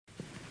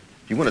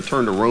You want to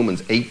turn to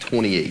Romans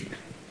 8:28.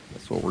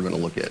 That's what we're going to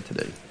look at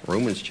today.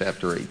 Romans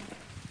chapter 8.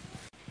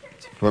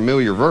 It's a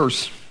familiar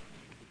verse.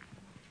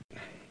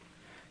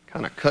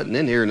 Kind of cutting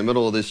in here in the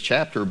middle of this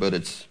chapter, but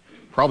it's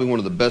probably one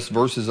of the best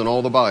verses in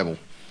all the Bible.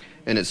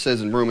 And it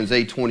says in Romans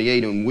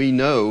 8:28, and we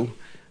know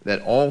that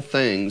all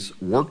things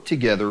work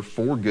together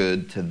for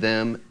good to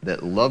them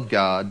that love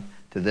God,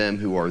 to them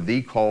who are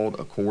the called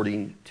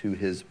according to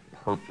his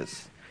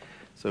purpose.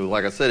 So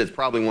like I said, it's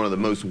probably one of the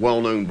most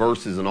well-known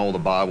verses in all the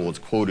Bible. It's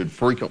quoted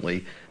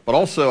frequently. But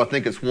also I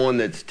think it's one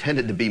that's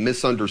tended to be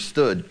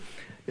misunderstood.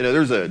 You know,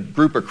 there's a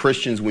group of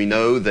Christians we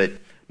know that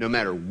no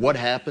matter what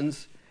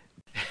happens,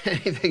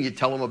 anything you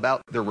tell them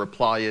about, their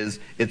reply is,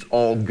 it's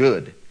all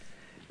good.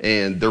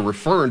 And they're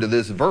referring to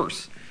this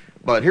verse.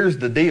 But here's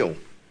the deal.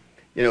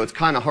 You know, it's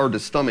kind of hard to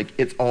stomach,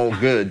 it's all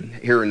good,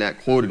 hearing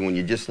that quoted when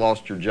you just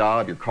lost your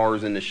job, your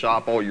car's in the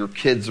shop, all your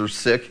kids are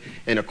sick,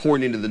 and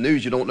according to the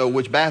news, you don't know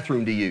which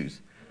bathroom to use.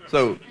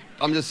 So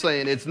I'm just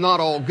saying it's not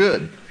all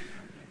good.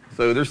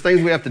 So there's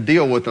things we have to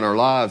deal with in our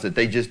lives that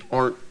they just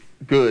aren't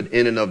good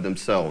in and of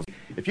themselves.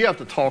 If you have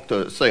to talk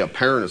to, say, a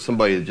parent or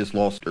somebody that just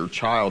lost their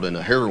child in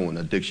a heroin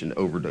addiction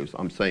overdose,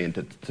 I'm saying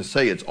to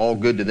say it's all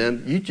good to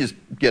them, you just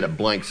get a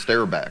blank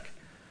stare back.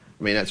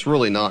 I mean, that's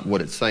really not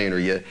what it's saying. Or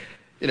you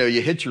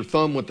hit your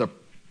thumb with a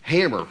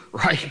hammer,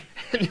 right?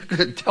 And you're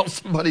going to tell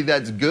somebody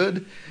that's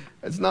good?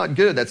 That's not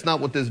good. That's not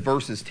what this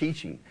verse is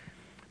teaching.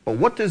 But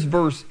what this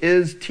verse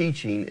is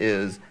teaching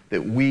is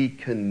that we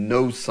can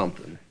know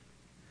something.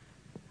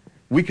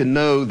 We can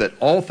know that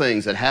all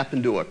things that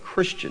happen to a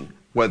Christian,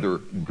 whether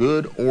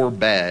good or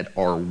bad,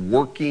 are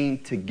working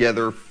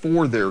together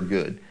for their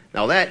good.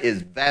 Now that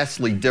is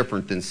vastly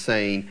different than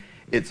saying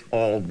it's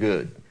all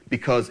good,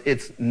 because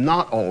it's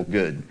not all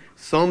good.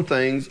 Some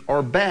things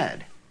are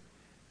bad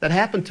that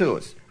happen to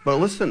us. But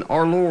listen,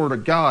 our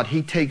Lord God,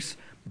 he takes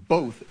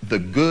both the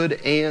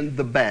good and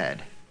the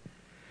bad.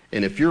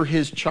 And if you're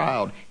his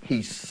child,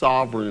 he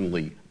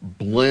sovereignly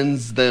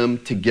blends them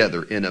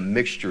together in a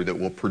mixture that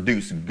will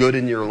produce good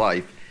in your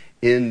life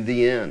in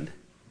the end.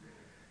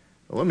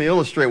 Now, let me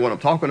illustrate what I'm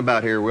talking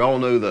about here. We all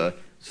know the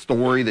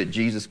story that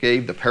Jesus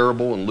gave, the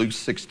parable in Luke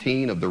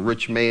 16 of the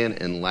rich man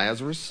and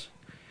Lazarus.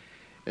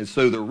 And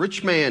so the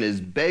rich man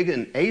is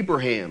begging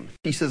Abraham.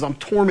 He says, I'm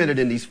tormented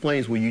in these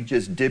flames. Will you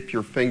just dip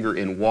your finger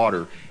in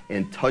water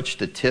and touch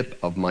the tip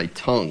of my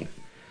tongue?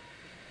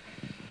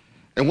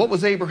 And what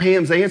was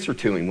Abraham's answer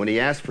to him when he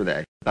asked for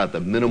that? About the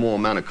minimal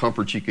amount of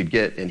comfort you could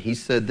get. And he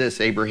said this,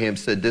 Abraham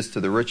said this to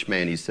the rich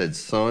man. He said,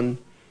 son,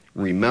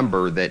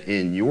 remember that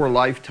in your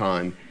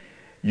lifetime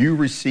you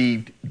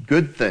received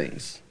good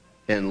things,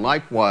 and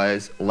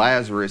likewise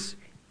Lazarus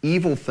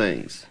evil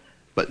things.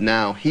 But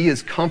now he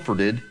is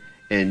comforted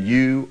and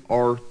you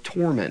are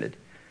tormented.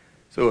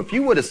 So if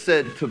you would have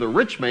said to the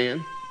rich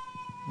man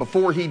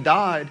before he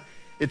died,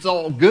 it's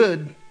all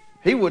good,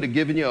 he would have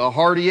given you a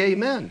hearty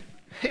amen.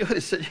 He would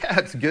have said, yeah,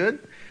 it's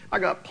good. I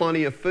got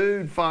plenty of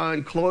food,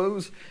 fine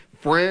clothes,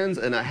 friends,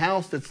 and a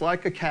house that's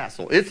like a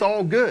castle. It's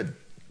all good.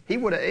 He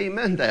would have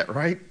amened that,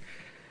 right?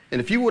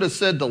 And if you would have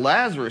said to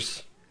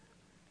Lazarus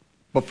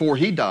before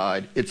he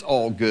died, it's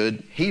all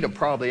good, he'd have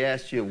probably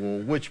asked you, well,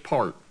 which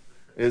part?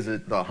 Is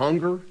it the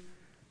hunger?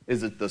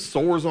 Is it the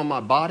sores on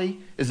my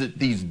body? Is it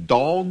these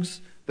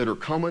dogs that are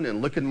coming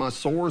and licking my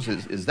sores?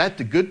 Is that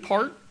the good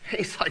part?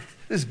 He's like,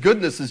 this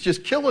goodness is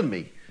just killing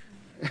me.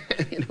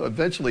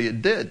 Eventually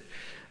it did.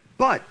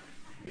 But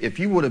if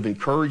you would have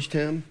encouraged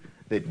him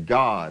that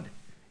God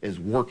is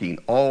working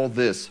all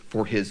this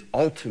for his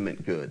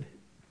ultimate good,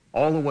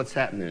 all of what's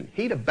happening,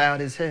 he'd have bowed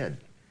his head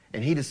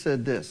and he'd have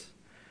said this,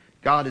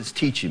 God is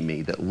teaching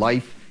me that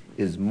life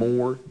is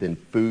more than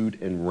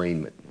food and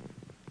raiment.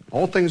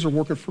 All things are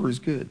working for his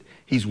good.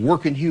 He's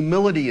working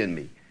humility in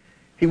me.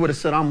 He would have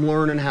said, I'm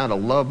learning how to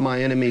love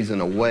my enemies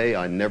in a way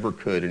I never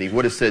could. And he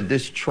would have said,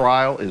 this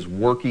trial is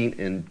working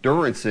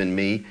endurance in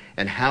me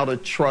and how to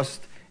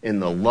trust in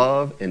the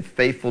love and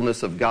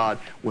faithfulness of God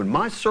when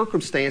my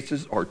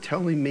circumstances are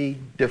telling me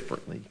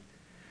differently.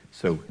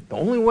 So the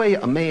only way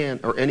a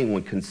man or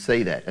anyone can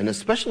say that, and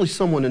especially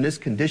someone in this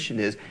condition,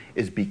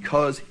 is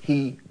because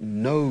he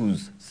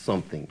knows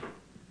something.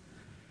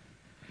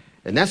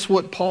 And that's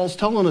what Paul's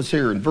telling us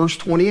here. In verse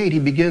 28, he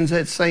begins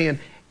that saying,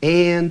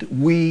 and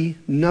we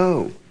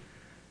know.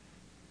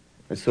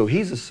 And so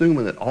he's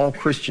assuming that all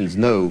Christians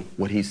know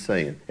what he's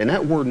saying. And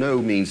that word know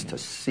means to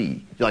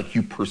see. Like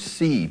you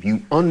perceive,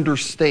 you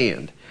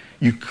understand,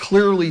 you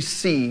clearly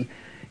see.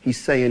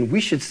 He's saying we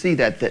should see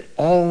that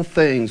all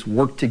things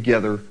work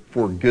together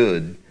for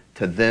good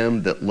to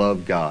them that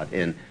love God.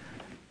 And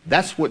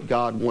that's what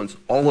God wants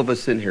all of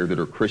us in here that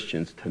are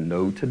Christians to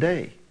know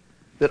today.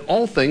 That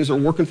all things are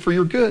working for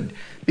your good.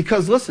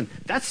 Because listen,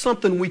 that's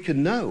something we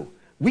can know.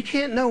 We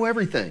can't know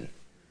everything.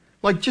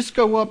 Like just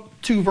go up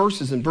 2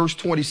 verses in verse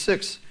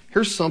 26.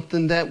 Here's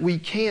something that we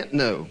can't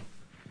know.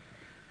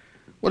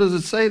 What does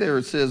it say there?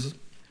 It says,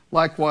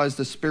 likewise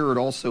the Spirit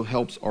also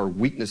helps our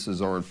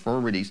weaknesses, our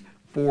infirmities,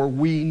 for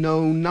we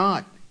know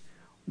not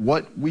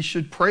what we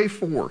should pray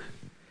for.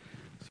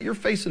 You're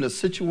facing a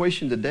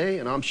situation today,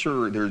 and I'm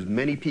sure there's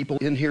many people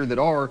in here that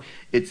are.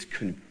 It's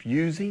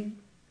confusing.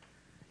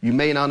 You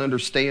may not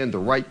understand the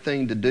right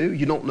thing to do.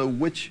 You don't know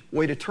which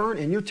way to turn,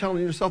 and you're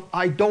telling yourself,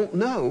 I don't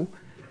know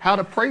how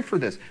to pray for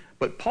this.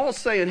 But Paul's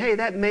saying, hey,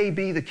 that may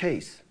be the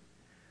case.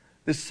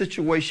 This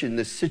situation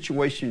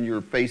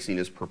you're facing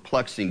is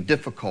perplexing,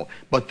 difficult,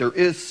 but there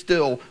is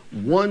still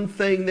one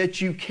thing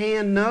that you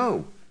can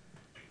know.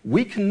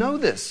 We can know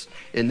this,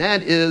 and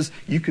that is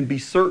you can be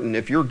certain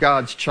if you're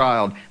God's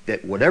child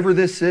that whatever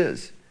this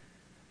is,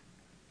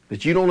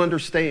 that you don't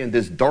understand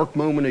this dark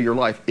moment of your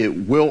life,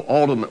 it will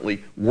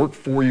ultimately work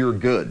for your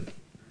good.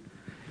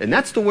 And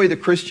that's the way the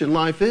Christian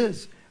life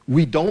is.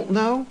 We don't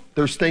know.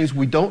 There's things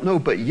we don't know,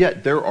 but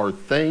yet there are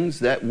things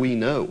that we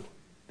know,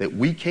 that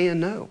we can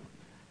know.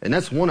 And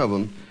that's one of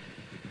them,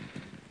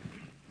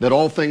 that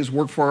all things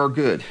work for our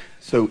good.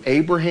 So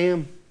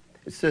Abraham,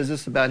 it says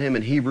this about him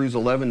in Hebrews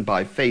 11,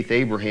 by faith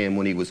Abraham,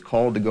 when he was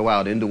called to go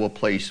out into a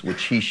place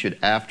which he should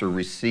after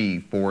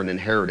receive for an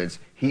inheritance,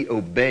 he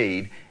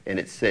obeyed, and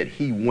it said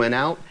he went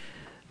out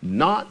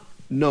not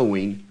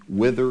knowing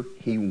whither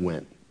he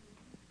went.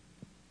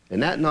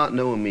 And that not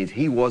knowing means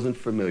he wasn't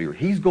familiar.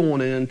 He's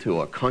going into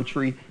a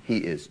country he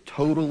is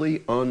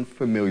totally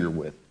unfamiliar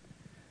with.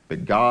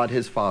 But God,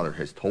 his Father,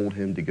 has told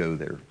him to go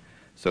there.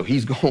 So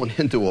he's going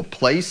into a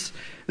place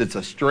that's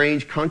a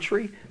strange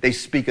country. They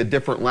speak a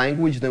different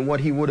language than what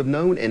he would have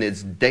known, and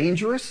it's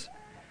dangerous.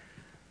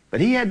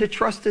 But he had to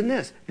trust in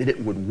this, that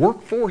it would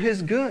work for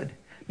his good.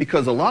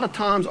 Because a lot of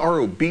times our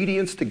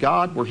obedience to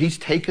God, where he's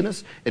taken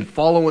us and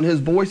following his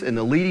voice and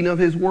the leading of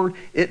his word,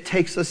 it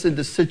takes us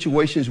into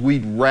situations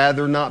we'd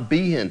rather not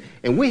be in.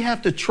 And we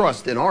have to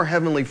trust in our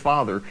Heavenly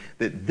Father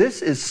that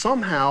this is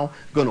somehow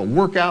going to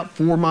work out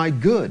for my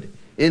good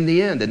in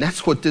the end. And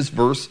that's what this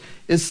verse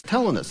is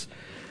telling us.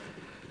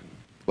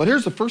 But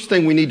here's the first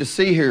thing we need to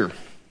see here.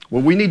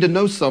 Well, we need to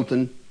know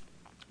something,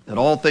 that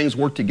all things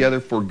work together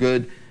for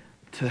good.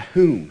 To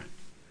whom?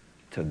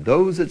 To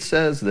those, it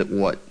says, that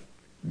what?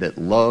 That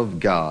love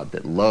God,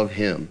 that love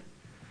him.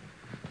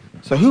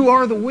 So who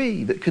are the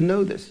we that can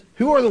know this?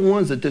 Who are the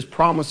ones that this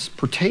promise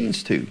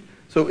pertains to?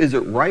 So is it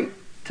right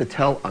to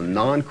tell a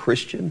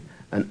non-Christian,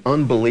 an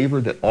unbeliever,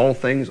 that all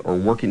things are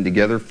working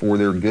together for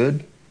their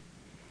good?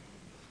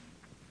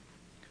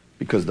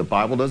 Because the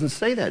Bible doesn't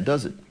say that,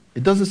 does it?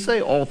 It doesn't say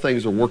all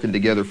things are working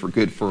together for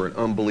good for an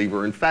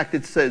unbeliever. In fact,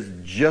 it says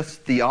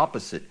just the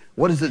opposite.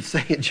 What does it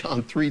say in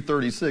John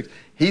 3:36?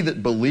 He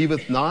that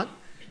believeth not,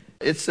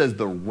 it says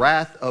the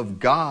wrath of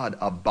God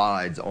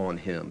abides on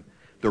him.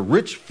 The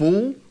rich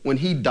fool, when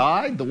he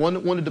died, the one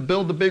that wanted to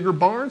build the bigger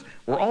barns,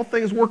 were all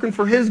things working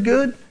for his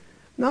good?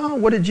 No,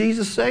 what did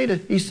Jesus say to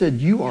him? He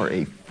said, you are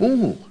a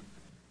fool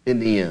in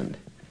the end.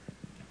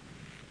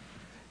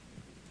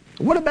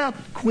 What about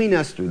Queen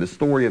Esther, the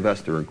story of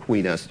Esther and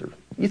Queen Esther?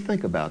 You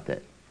think about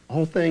that.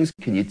 All things,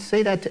 can you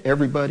say that to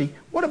everybody?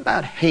 What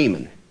about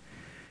Haman?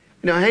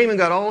 You know, Haman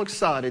got all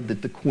excited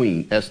that the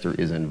queen, Esther,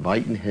 is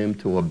inviting him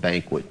to a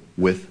banquet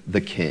with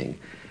the king.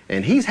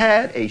 And he's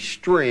had a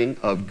string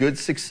of good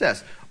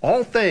success.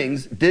 All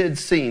things did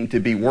seem to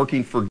be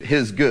working for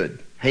his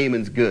good,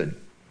 Haman's good.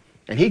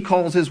 And he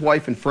calls his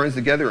wife and friends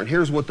together, and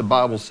here's what the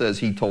Bible says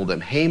he told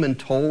them. Haman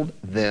told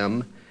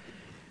them,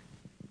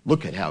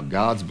 look at how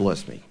God's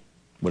blessed me,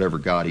 whatever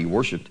God he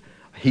worshiped.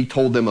 He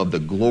told them of the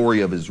glory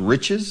of his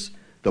riches,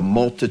 the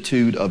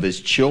multitude of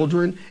his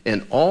children,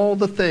 and all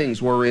the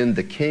things wherein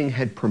the king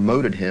had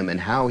promoted him, and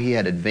how he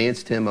had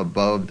advanced him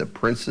above the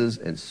princes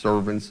and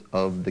servants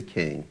of the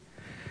king.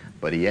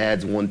 But he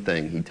adds one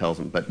thing. He tells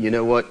them, but you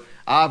know what?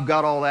 I've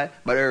got all that,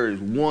 but there is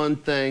one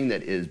thing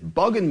that is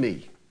bugging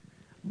me.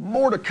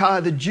 Mordecai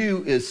the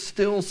Jew is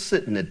still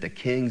sitting at the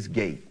king's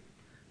gate.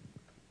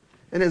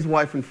 And his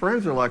wife and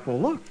friends are like, well,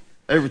 look,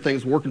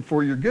 everything's working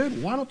for your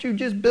good. Why don't you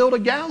just build a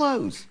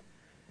gallows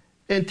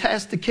and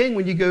task the king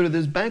when you go to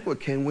this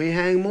banquet? Can we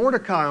hang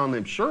Mordecai on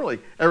them? Surely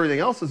everything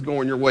else is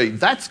going your way.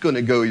 That's going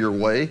to go your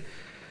way.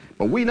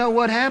 But we know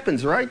what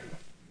happens, right?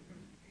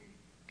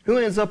 Who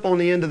ends up on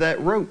the end of that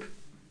rope?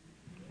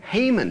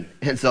 Haman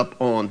ends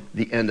up on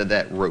the end of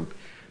that rope.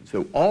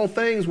 So all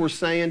things, we're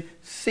saying,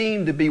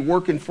 seem to be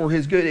working for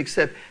his good,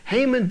 except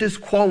Haman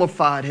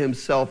disqualified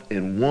himself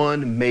in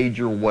one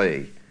major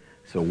way.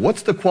 So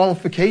what's the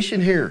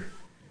qualification here?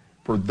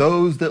 For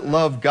those that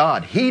love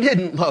God. He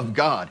didn't love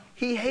God.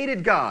 He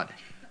hated God.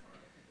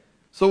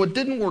 So it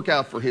didn't work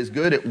out for his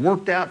good. It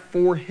worked out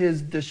for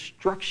his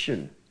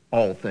destruction,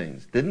 all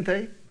things, didn't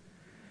they?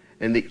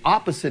 And the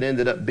opposite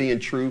ended up being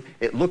true.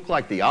 It looked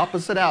like the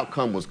opposite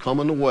outcome was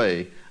coming the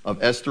way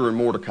of Esther and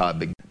Mordecai.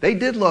 But they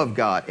did love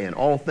God, and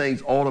all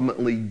things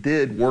ultimately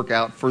did work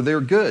out for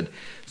their good.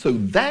 So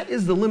that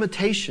is the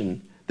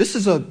limitation. This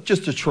is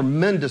just a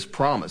tremendous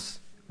promise,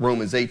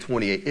 Romans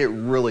 8:28. It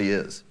really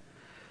is.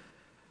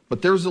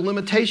 But there's a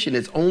limitation.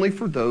 It's only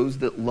for those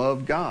that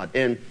love God.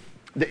 And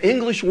the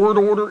English word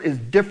order is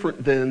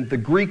different than the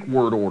Greek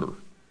word order.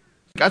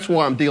 That's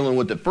why I'm dealing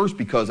with it first,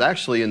 because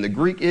actually in the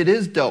Greek it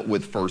is dealt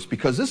with first,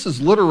 because this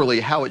is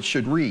literally how it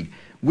should read.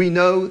 We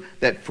know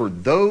that for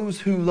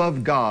those who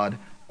love God,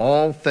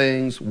 all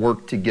things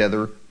work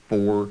together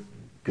for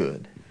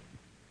good.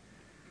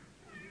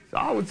 So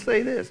I would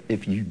say this,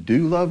 if you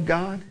do love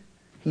God,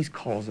 he's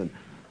causing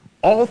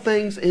all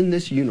things in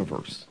this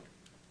universe,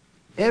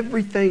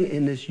 everything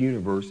in this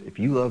universe, if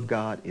you love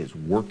God, is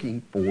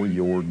working for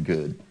your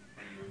good.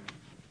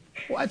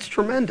 Well, that's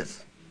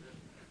tremendous.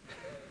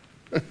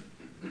 And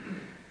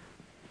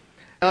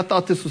I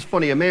thought this was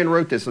funny. A man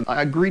wrote this, and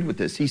I agreed with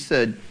this. He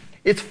said,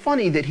 it's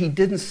funny that he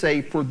didn't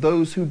say for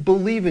those who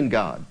believe in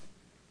God.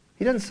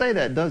 He doesn't say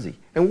that, does he?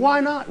 And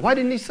why not? Why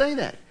didn't he say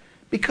that?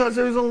 Because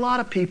there's a lot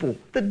of people,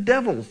 the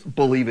devils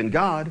believe in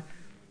God.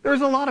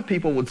 There's a lot of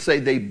people would say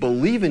they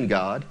believe in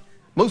God.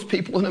 Most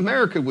people in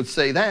America would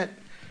say that.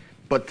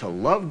 But to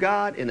love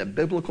God in a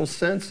biblical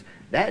sense,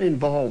 that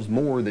involves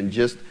more than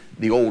just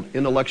the old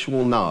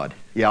intellectual nod.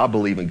 Yeah, I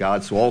believe in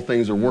God, so all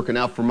things are working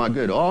out for my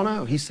good. Oh,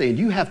 no. He's saying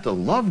you have to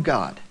love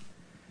God.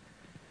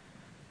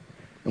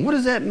 And what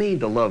does that mean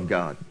to love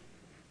God?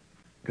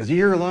 Because you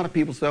hear a lot of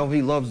people say, oh,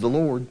 he loves the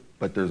Lord.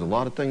 But there's a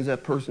lot of things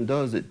that person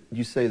does that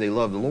you say they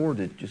love the Lord.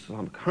 That just,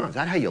 is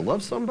that how you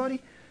love somebody?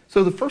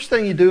 So the first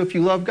thing you do if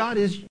you love God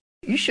is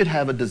you should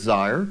have a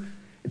desire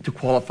to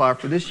qualify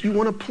for this. You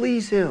want to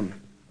please him.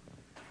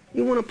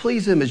 You want to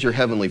please him as your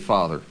heavenly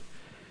Father.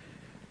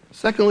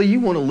 Secondly, you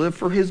want to live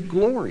for his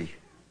glory.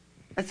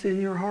 That's in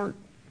your heart.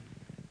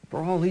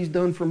 For all he's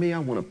done for me, I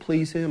want to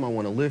please him. I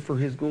want to live for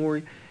his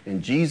glory.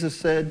 And Jesus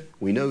said,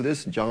 we know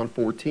this in John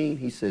 14,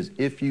 he says,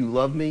 if you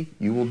love me,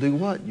 you will do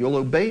what? You'll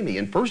obey me.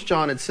 In 1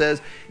 John it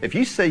says, if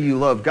you say you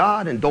love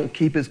God and don't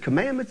keep his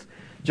commandments,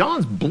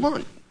 John's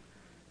blunt.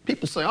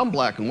 People say, I'm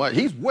black and white.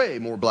 He's way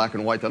more black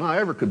and white than I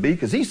ever could be,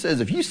 because he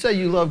says, if you say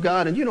you love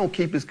God and you don't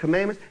keep his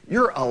commandments,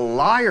 you're a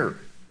liar.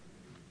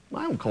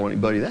 I don't call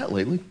anybody that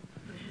lately.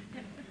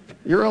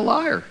 You're a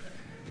liar.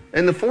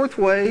 And the fourth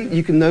way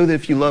you can know that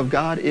if you love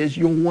God is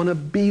you'll want to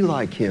be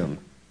like him.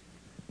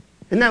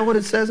 Isn't that what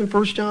it says in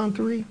 1 John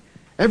 3?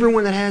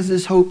 Everyone that has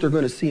this hope they're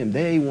going to see him,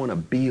 they want to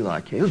be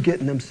like him. They're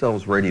getting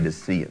themselves ready to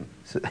see him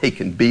so they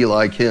can be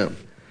like him.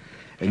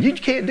 And you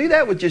can't do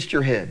that with just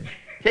your head,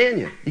 can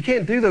you? You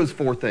can't do those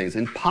four things.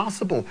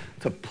 Impossible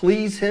to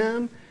please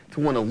him, to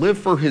want to live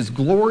for his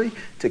glory,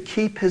 to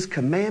keep his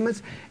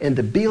commandments, and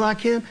to be like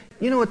him.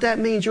 You know what that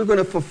means? You're going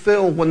to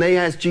fulfill, when they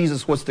ask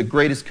Jesus what's the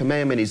greatest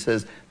commandment, he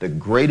says, the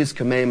greatest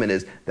commandment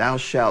is, thou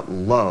shalt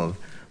love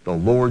the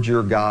Lord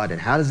your God.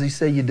 And how does he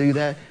say you do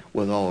that?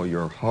 With all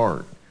your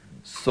heart,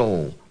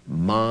 soul,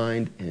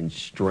 mind, and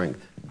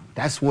strength.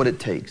 That's what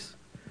it takes.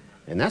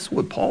 And that's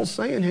what Paul's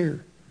saying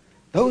here.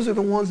 Those are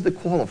the ones that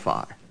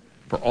qualify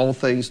for all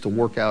things to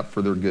work out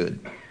for their good.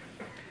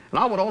 And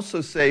I would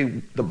also say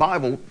the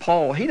Bible,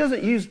 Paul, he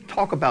doesn't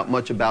talk about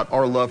much about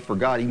our love for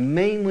God. He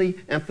mainly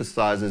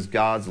emphasizes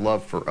God's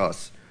love for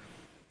us.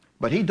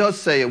 But he does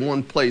say in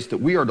one place that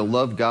we are to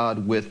love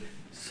God with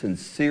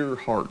sincere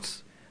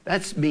hearts.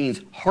 That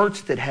means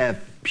hearts that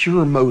have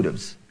pure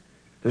motives.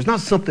 There's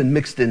not something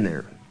mixed in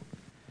there.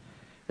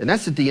 And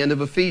that's at the end of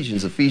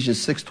Ephesians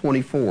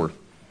 6:24.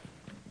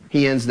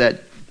 He ends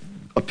that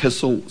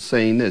epistle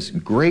saying this,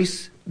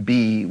 grace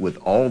be with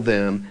all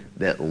them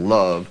that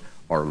love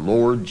our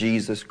Lord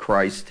Jesus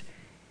Christ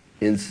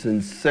in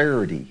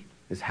sincerity,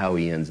 is how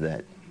he ends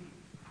that.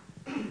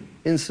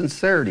 In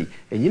sincerity.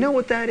 And you know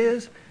what that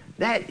is?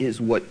 That is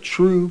what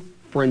true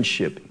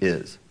friendship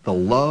is. The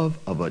love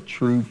of a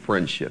true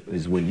friendship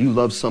is when you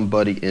love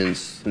somebody in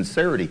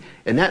sincerity.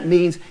 And that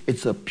means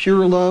it's a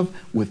pure love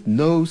with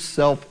no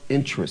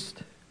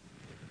self-interest.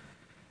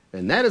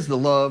 And that is the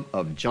love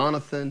of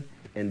Jonathan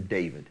and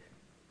David.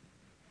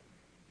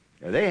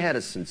 Now, they had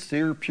a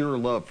sincere, pure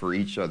love for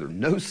each other.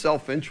 No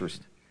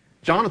self-interest.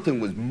 Jonathan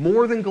was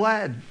more than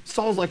glad.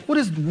 Saul's like, what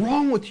is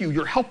wrong with you?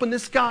 You're helping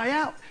this guy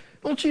out.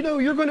 Don't you know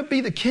you're going to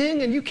be the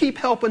king and you keep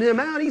helping him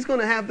out? He's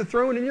going to have the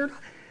throne and you're not.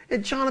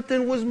 And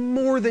Jonathan was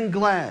more than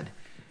glad.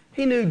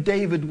 He knew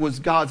David was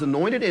God's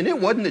anointed, and it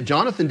wasn't that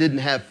Jonathan didn't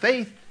have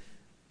faith.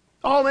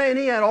 Oh man,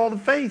 he had all the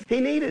faith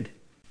he needed.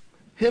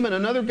 Him and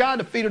another guy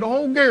defeated a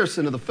whole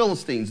garrison of the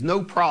Philistines,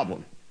 no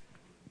problem.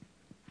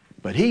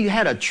 But he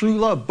had a true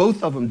love,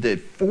 both of them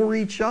did, for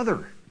each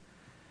other.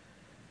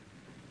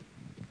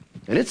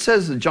 And it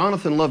says that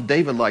Jonathan loved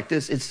David like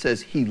this. It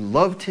says he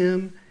loved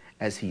him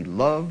as he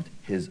loved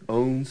his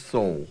own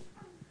soul.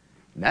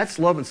 And that's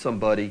loving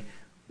somebody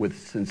with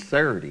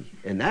sincerity.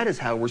 And that is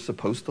how we're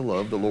supposed to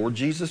love the Lord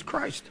Jesus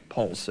Christ,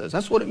 Paul says.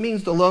 That's what it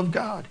means to love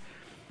God.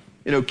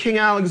 You know, King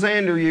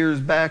Alexander years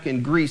back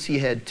in Greece, he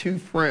had two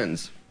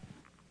friends,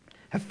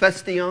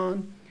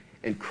 Hephaestion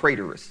and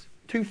Craterus.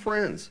 Two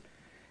friends.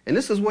 And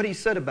this is what he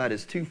said about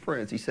his two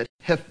friends. He said,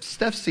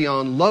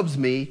 Hephaestion loves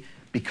me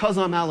because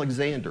I'm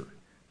Alexander.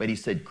 But he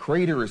said,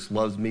 Craterus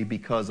loves me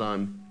because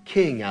I'm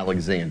King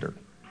Alexander.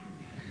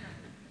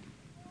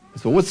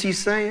 So what's he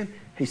saying?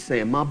 He's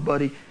saying, my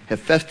buddy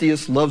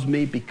Hephaestion loves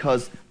me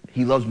because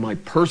he loves my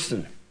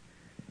person.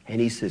 And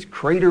he says,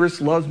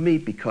 Craterus loves me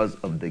because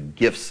of the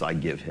gifts I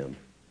give him,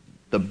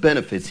 the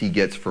benefits he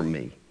gets from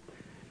me.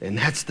 And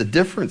that's the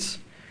difference.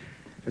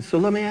 And so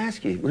let me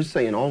ask you, we're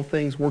saying all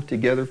things work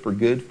together for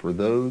good for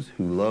those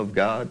who love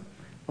God.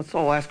 Let's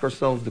all ask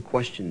ourselves the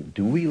question,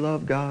 do we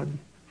love God?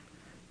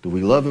 Do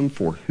we love him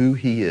for who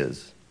he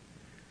is?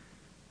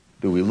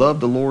 Do we love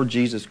the Lord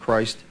Jesus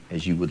Christ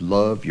as you would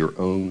love your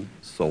own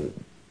soul?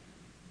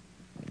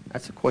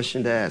 That's a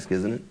question to ask,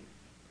 isn't it?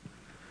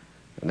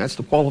 And that's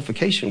the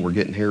qualification we're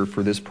getting here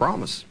for this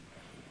promise.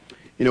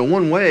 You know,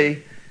 one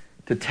way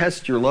to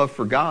test your love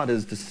for God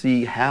is to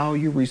see how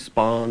you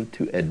respond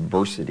to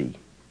adversity.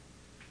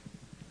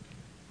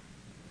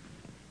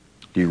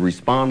 Do you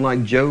respond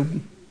like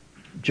Job?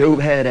 Job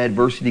had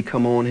adversity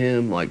come on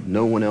him like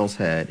no one else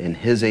had, and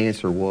his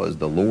answer was,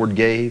 the Lord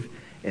gave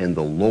and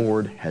the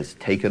Lord has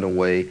taken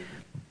away.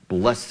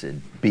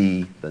 Blessed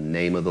be the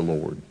name of the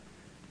Lord.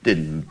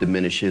 Didn't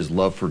diminish his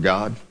love for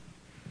God,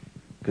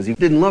 because he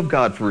didn't love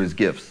God for his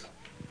gifts.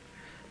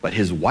 But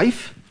his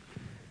wife,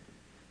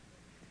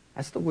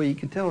 that's the way you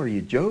can tell, are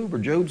you Job or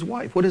Job's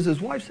wife? What does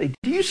his wife say?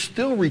 Do you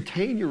still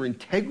retain your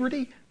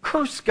integrity?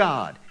 Curse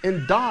God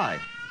and die.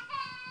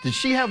 Did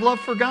she have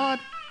love for God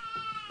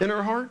in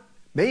her heart?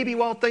 Maybe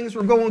while things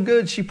were going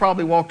good, she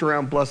probably walked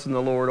around blessing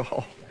the Lord.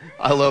 Oh,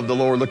 I love the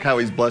Lord. Look how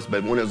he's blessed.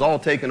 But when it was all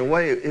taken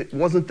away, it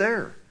wasn't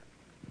there.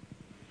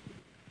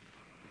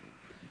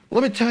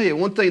 Let me tell you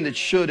one thing that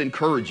should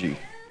encourage you.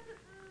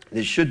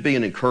 It should be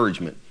an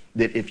encouragement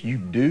that if you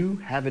do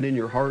have it in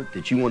your heart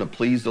that you want to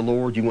please the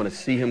Lord, you want to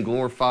see him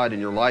glorified in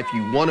your life,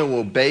 you want to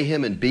obey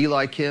him and be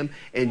like him,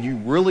 and you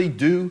really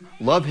do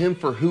love him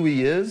for who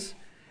he is,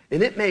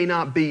 and it may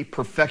not be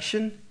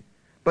perfection,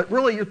 but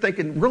really you're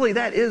thinking, really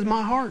that is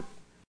my heart.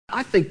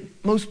 I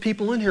think most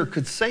people in here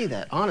could say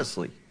that,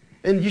 honestly.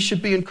 And you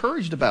should be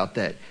encouraged about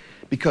that.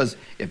 Because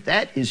if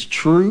that is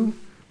true,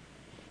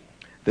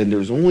 then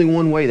there's only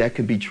one way that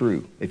could be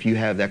true. If you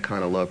have that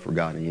kind of love for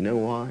God. And you know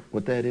why?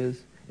 What that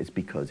is? It's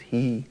because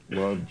he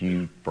loved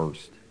you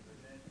first.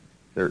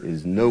 There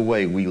is no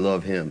way we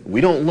love him. We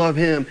don't love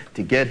him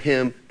to get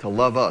him to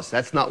love us.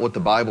 That's not what the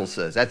Bible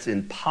says. That's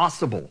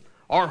impossible.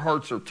 Our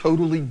hearts are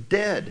totally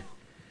dead.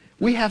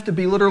 We have to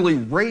be literally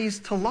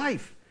raised to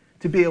life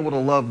to be able to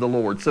love the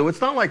Lord. So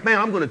it's not like, man,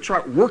 I'm going to try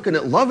working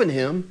at loving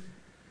him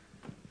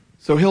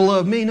so he'll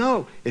love me.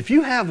 No, if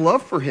you have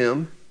love for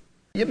him,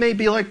 it may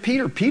be like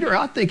Peter. Peter,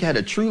 I think, had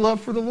a true love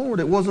for the Lord.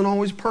 It wasn't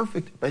always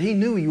perfect, but he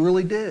knew he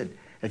really did.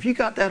 If you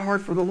got that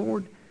heart for the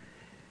Lord,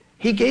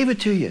 he gave it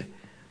to you.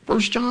 1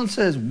 John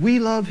says, we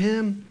love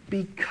him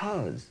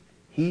because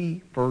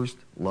he first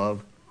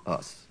loved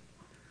us.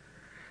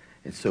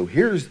 And so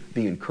here's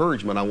the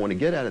encouragement I want to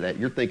get out of that.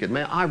 You're thinking,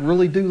 man, I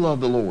really do love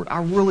the Lord.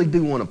 I really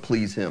do want to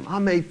please him. I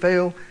may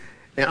fail,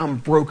 and I'm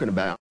broken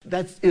about it.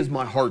 That is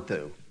my heart,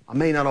 though. I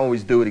may not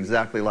always do it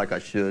exactly like I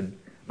should,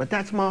 but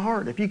that's my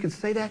heart. If you can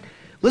say that,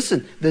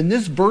 listen, then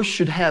this verse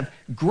should have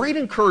great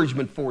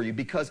encouragement for you,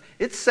 because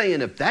it's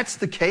saying if that's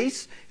the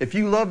case, if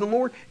you love the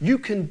Lord, you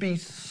can be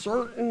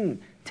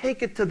certain,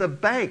 take it to the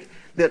bank,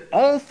 that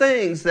all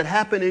things that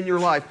happen in your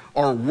life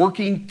are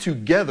working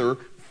together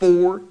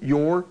for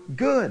your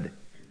good.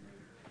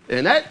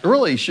 And that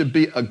really should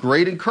be a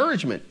great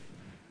encouragement.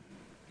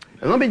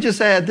 And let me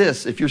just add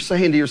this. If you're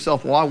saying to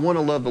yourself, well, I want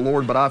to love the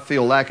Lord, but I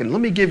feel lacking, let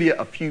me give you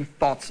a few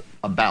thoughts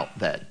about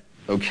that,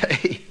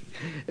 okay?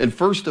 And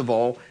first of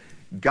all,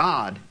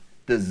 God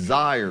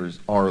desires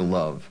our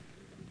love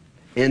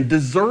and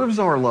deserves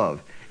our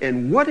love.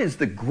 And what is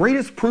the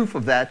greatest proof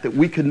of that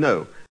we can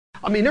know?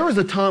 I mean, there was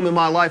a time in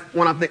my life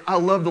when I think, I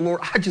love the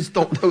Lord. I just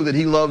don't know that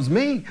he loves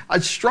me. I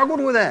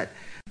struggled with that.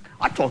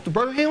 I talked to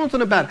Brother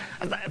Hamilton about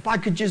it. If I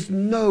could just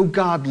know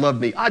God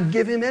loved me, I'd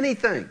give him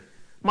anything,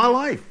 my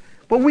life.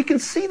 But we can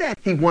see that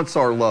he wants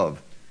our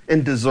love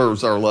and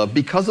deserves our love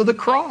because of the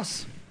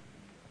cross.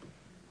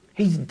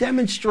 He's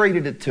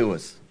demonstrated it to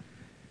us.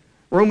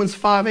 Romans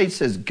 5:8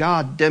 says,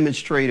 God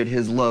demonstrated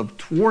his love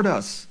toward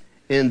us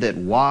in that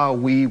while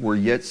we were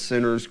yet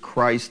sinners,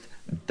 Christ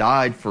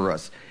died for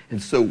us.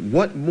 And so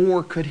what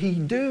more could he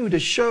do to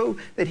show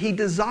that he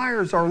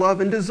desires our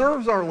love and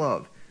deserves our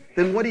love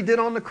than what he did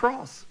on the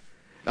cross?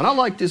 And I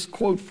like this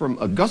quote from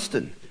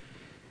Augustine.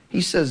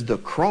 He says, the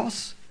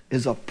cross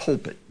is a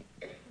pulpit,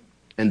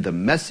 and the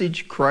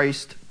message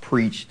Christ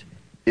preached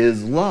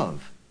is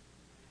love.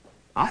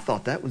 I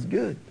thought that was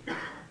good.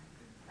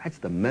 That's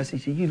the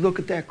message. You look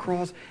at that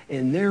cross,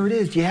 and there it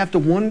is. You have to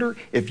wonder,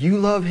 if you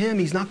love him,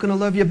 he's not going to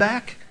love you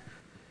back.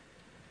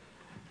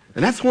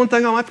 And that's one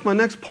thing, that's my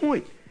next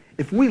point.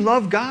 If we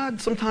love God,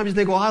 sometimes you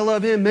think, well, I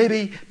love him.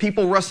 Maybe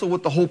people wrestle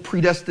with the whole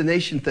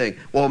predestination thing.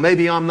 Well,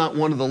 maybe I'm not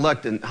one of the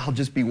elect and I'll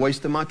just be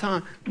wasting my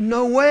time.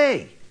 No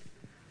way.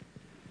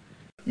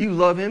 You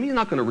love him, you're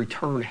not going to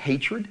return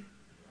hatred.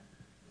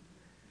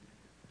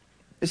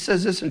 It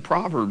says this in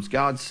Proverbs.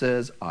 God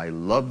says, I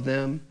love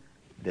them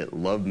that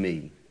love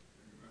me.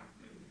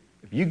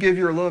 If you give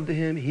your love to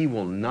him, he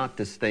will not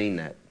disdain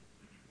that.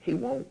 He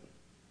won't.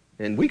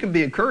 And we can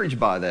be encouraged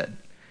by that.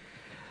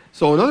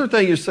 So another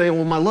thing you're saying,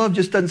 well, my love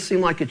just doesn't seem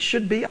like it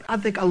should be. I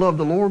think I love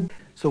the Lord.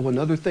 So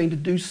another thing to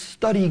do,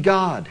 study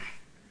God.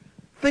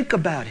 Think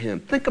about him.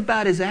 Think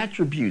about his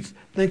attributes.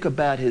 Think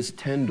about his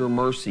tender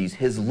mercies,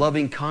 his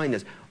loving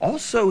kindness,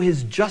 also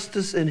his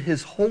justice and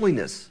his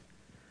holiness.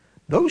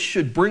 Those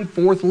should bring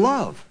forth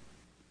love.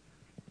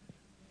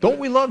 Don't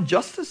we love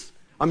justice?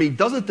 I mean,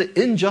 doesn't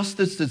the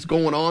injustice that's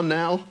going on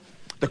now,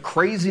 the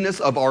craziness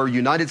of our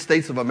United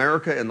States of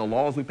America and the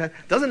laws we pass,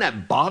 doesn't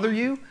that bother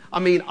you? I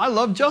mean, I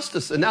love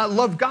justice and I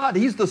love God.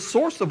 He's the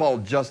source of all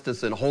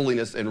justice and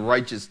holiness and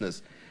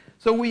righteousness.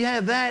 So we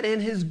have that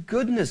in His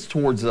goodness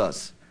towards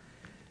us.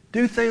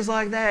 Do things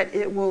like that.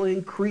 It will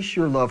increase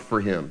your love for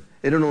Him.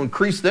 It'll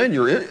increase then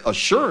your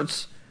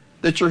assurance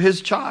that you're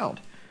His child.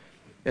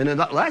 And then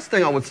the last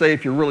thing I would say,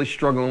 if you're really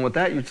struggling with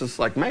that, you're just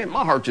like, man,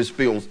 my heart just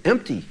feels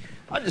empty.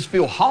 I just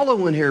feel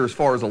hollow in here as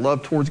far as a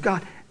love towards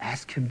God.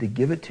 Ask Him to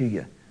give it to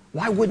you.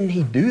 Why wouldn't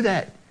He do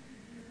that?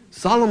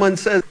 Solomon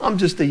says, I'm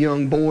just a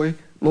young boy.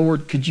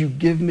 Lord, could you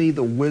give me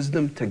the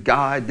wisdom to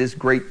guide this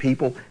great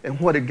people? And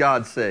what did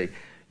God say?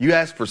 You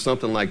ask for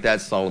something like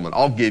that, Solomon.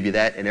 I'll give you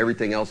that and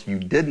everything else you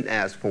didn't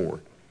ask for.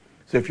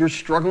 So if you're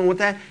struggling with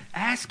that,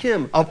 ask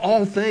Him. Of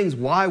all things,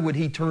 why would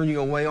He turn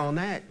you away on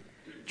that?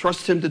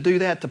 Trust Him to do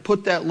that, to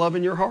put that love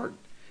in your heart.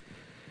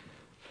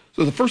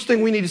 So the first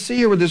thing we need to see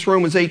here with this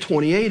Romans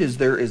 8:28 is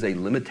there is a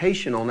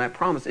limitation on that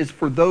promise. It's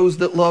for those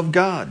that love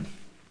God.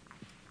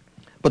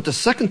 But the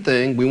second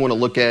thing we want to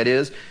look at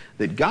is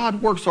that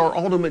God works our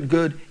ultimate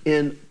good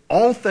in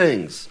all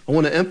things. I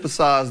want to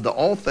emphasize the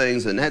all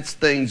things, and that's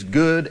things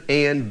good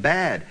and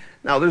bad.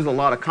 Now, there's a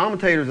lot of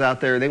commentators out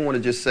there, they want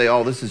to just say,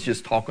 oh, this is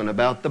just talking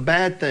about the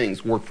bad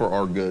things work for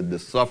our good, the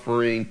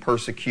suffering,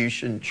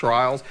 persecution,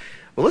 trials.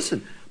 But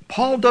listen,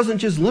 Paul doesn't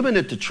just limit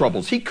it to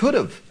troubles. He could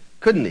have,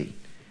 couldn't he?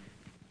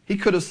 He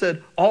could have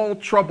said all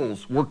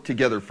troubles work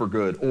together for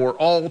good, or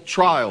all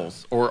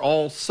trials, or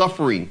all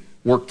suffering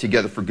work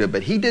together for good.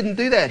 But he didn't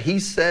do that. He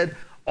said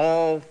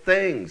all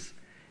things.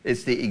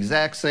 It's the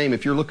exact same.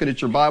 If you're looking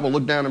at your Bible,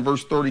 look down in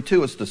verse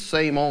 32. It's the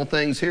same all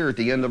things here at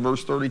the end of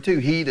verse 32.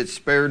 He that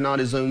spared not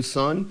his own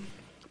son,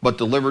 but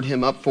delivered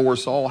him up for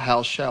us all,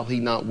 how shall he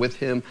not with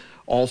him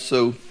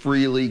also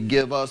freely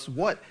give us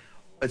what?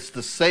 It's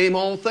the same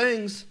all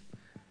things.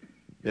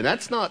 And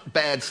that's not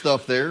bad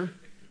stuff there.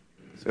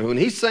 So when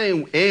he's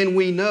saying, and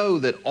we know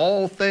that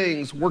all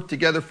things work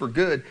together for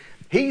good,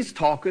 he's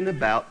talking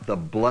about the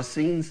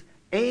blessings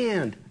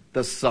and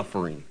the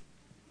suffering,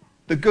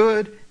 the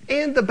good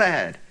and the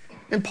bad.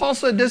 And Paul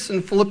said this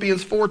in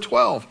Philippians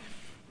 4:12.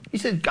 He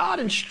said, God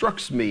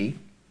instructs me,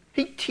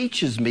 He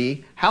teaches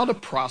me how to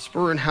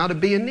prosper and how to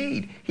be in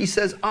need. He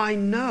says, I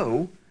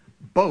know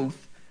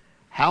both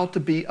how to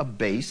be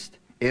abased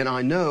and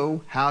I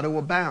know how to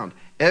abound.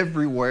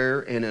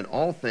 Everywhere and in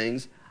all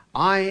things,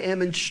 I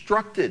am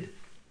instructed.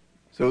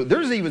 So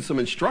there's even some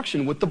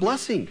instruction with the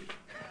blessing.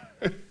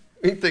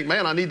 You think,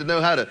 man, I need to know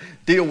how to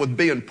deal with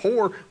being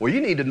poor. Well,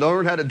 you need to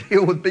learn how to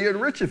deal with being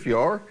rich if you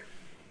are.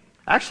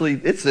 Actually,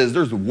 it says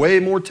there's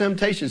way more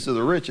temptations to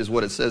the rich, is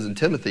what it says in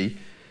Timothy.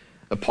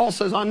 But Paul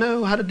says, I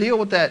know how to deal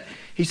with that.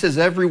 He says,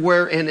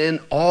 everywhere and in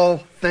all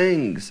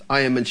things,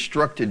 I am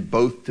instructed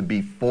both to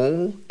be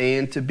full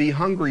and to be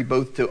hungry,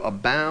 both to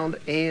abound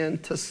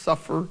and to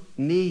suffer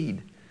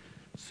need.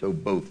 So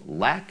both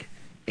lack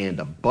and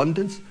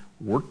abundance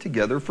work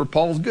together for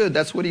Paul's good.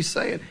 That's what he's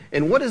saying.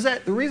 And what is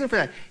that? The reason for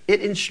that,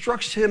 it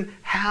instructs him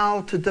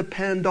how to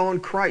depend on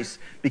Christ.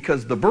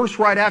 Because the verse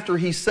right after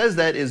he says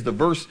that is the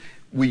verse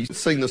we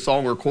sing the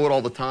song or quote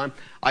all the time.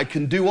 I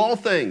can do all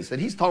things.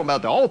 And he's talking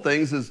about the all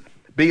things is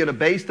being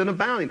abased and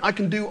abounding. I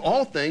can do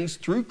all things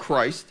through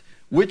Christ,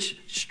 which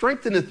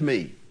strengtheneth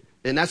me.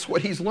 And that's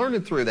what he's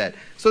learning through that.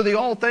 So the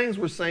all things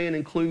we're saying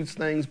includes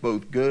things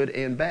both good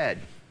and bad.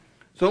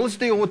 So let's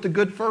deal with the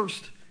good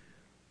first.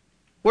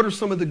 What are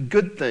some of the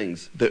good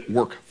things that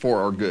work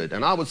for our good?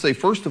 And I would say,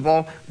 first of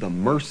all, the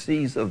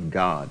mercies of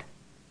God.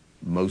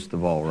 Most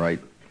of all, right?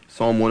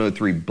 Psalm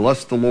 103,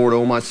 bless the Lord,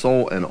 O my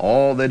soul, and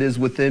all that is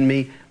within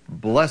me.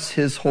 Bless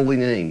His holy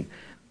name.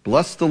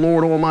 Bless the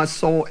Lord, O my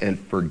soul, and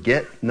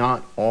forget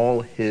not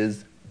all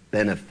His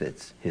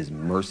benefits, His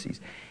mercies.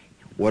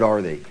 What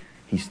are they?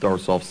 He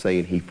starts off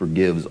saying He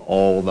forgives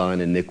all thine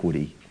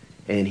iniquity,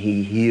 and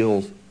He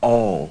heals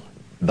all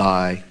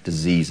thy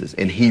diseases,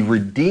 and He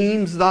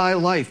redeems thy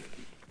life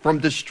from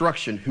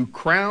destruction, who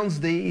crowns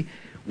thee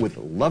with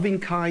loving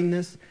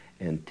kindness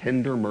and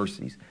tender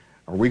mercies.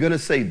 Are we going to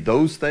say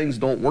those things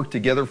don't work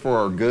together for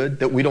our good,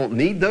 that we don't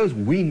need those?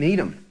 We need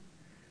them.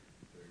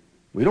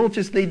 We don't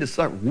just need to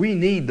suffer. We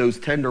need those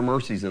tender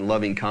mercies and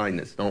loving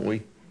kindness, don't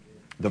we?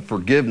 The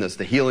forgiveness,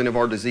 the healing of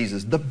our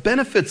diseases, the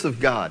benefits of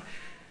God,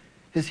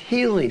 His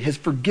healing, His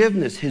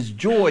forgiveness, His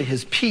joy,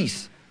 His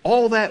peace,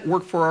 all that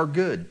work for our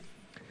good.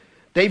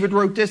 David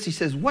wrote this, he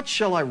says, what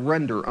shall I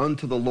render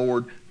unto the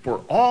Lord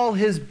for all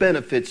His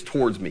benefits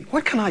towards me?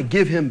 What can I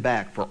give Him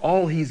back for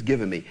all He's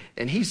given me?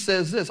 And he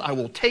says this, I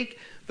will take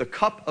the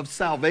cup of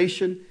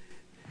salvation,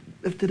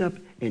 lift it up,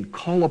 and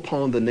call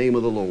upon the name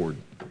of the Lord.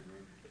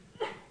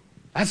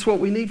 That's what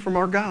we need from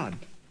our God,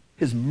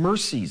 His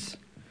mercies.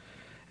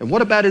 And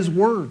what about His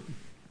word?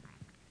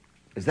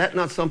 Is that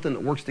not something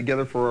that works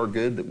together for our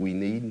good that we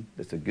need?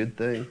 That's a good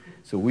thing.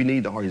 So we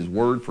need His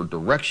word for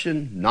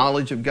direction,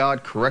 knowledge of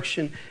God,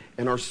 correction,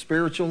 and our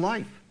spiritual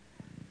life.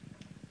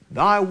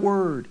 Thy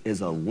word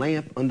is a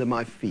lamp unto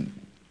my feet.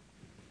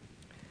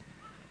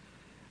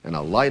 and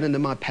a light unto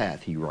my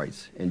path, he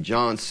writes. In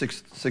John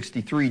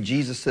 6:63,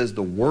 Jesus says,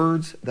 the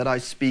words that I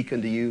speak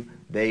unto you,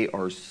 they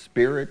are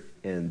spirit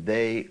and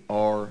they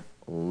are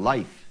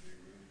life.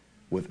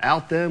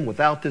 Without them,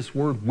 without this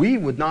word, we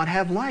would not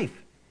have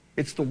life.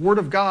 It's the word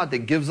of God that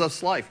gives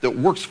us life, that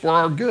works for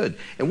our good.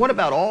 And what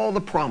about all the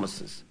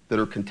promises that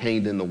are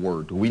contained in the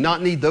word? Do we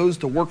not need those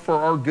to work for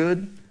our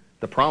good?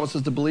 The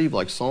promises to believe,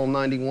 like Psalm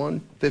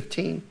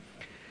 91:15.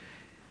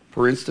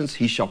 For instance,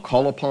 he shall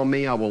call upon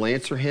me, I will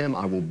answer him,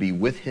 I will be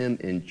with him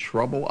in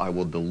trouble, I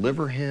will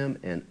deliver him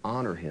and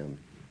honor him.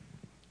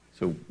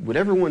 So would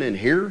everyone in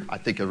here, I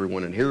think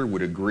everyone in here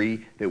would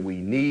agree that we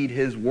need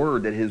his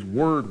word, that his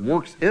word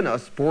works in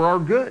us for our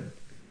good,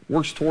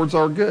 works towards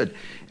our good.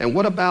 And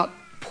what about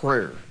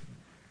prayer?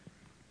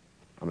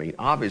 I mean,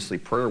 obviously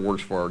prayer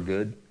works for our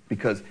good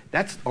because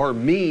that's our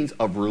means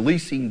of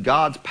releasing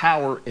God's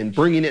power and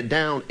bringing it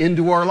down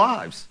into our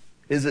lives.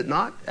 Is it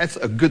not? That's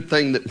a good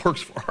thing that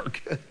works for our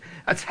good.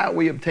 That's how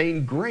we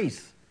obtain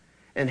grace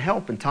and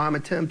help in time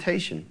of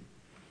temptation.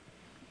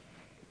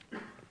 You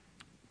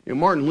know,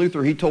 Martin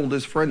Luther, he told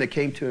his friend that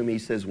came to him, he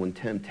says, when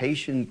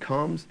temptation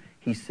comes,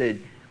 he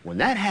said, when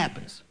that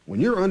happens, when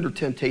you're under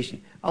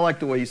temptation, I like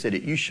the way he said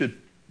it, you should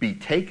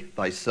betake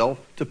thyself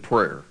to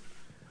prayer.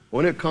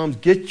 When it comes,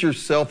 get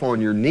yourself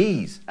on your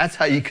knees. That's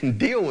how you can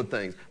deal with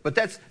things. But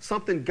that's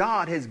something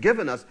God has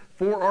given us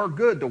for our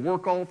good, to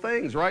work all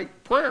things, right?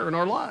 Prayer in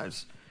our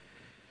lives.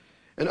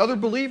 And other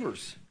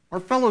believers, our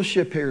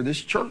fellowship here,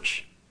 this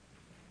church.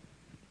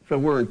 So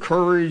we're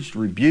encouraged,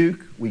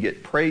 rebuked, we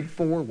get prayed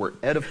for, we're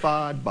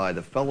edified by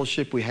the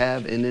fellowship we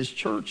have in this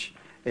church.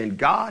 And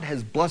God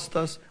has blessed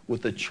us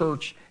with a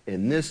church,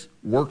 and this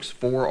works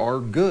for our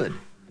good.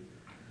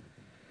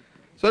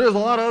 So there's a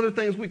lot of other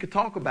things we could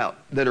talk about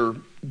that are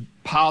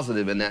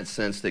positive in that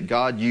sense, that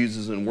God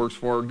uses and works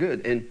for our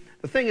good. And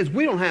the thing is,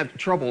 we don't have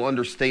trouble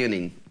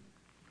understanding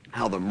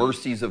how the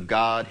mercies of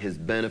God, his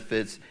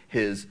benefits,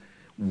 his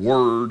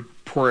word,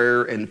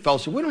 prayer, and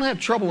fellowship, we don't have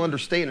trouble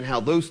understanding how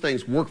those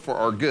things work for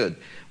our good.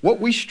 What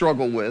we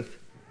struggle with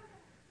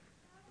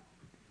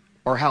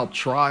are how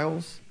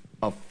trials,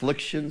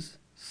 afflictions,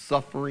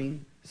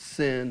 suffering,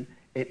 sin,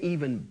 and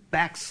even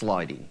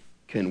backsliding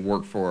can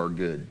work for our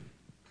good.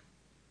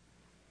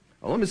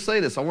 Now, let me say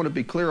this. I want to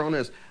be clear on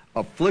this.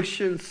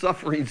 Affliction,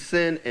 suffering,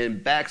 sin,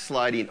 and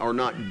backsliding are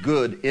not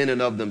good in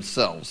and of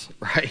themselves,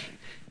 right?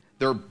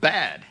 They're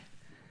bad.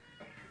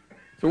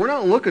 So we're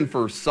not looking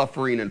for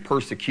suffering and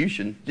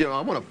persecution. You know,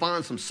 I want to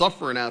find some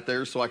suffering out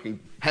there so I can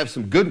have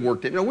some good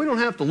work. You know, we don't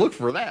have to look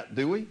for that,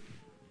 do we?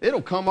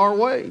 It'll come our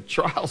way.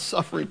 Trial,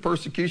 suffering,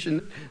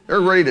 persecution,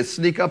 they're ready to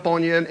sneak up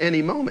on you at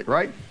any moment,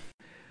 right?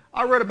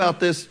 I read about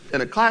this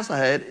in a class I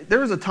had. There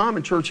was a time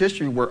in church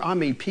history where,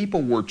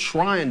 people were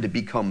trying to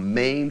become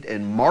maimed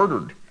and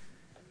martyred.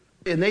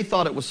 And they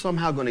thought it was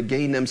somehow going to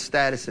gain them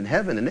status in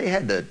heaven. And they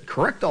had to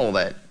correct all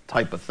that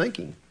type of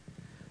thinking.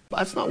 But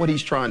that's not what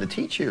he's trying to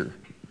teach here.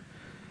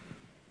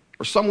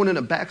 Or someone in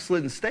a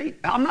backslidden state.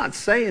 I'm not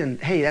saying,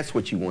 hey, that's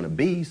what you want to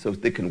be so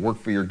it can work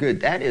for your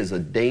good. That is a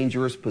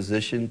dangerous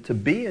position to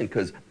be in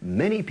because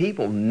many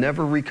people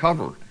never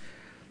recover.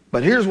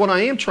 But here's what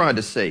I am trying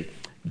to say.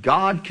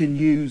 God can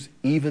use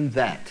even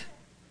that,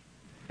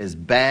 as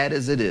bad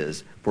as it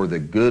is, for the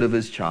good of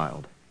his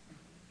child.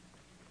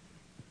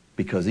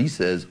 Because he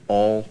says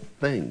all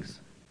things.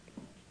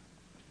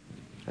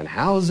 And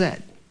how is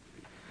that?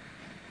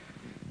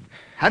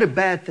 How do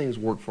bad things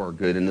work for our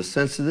good? In the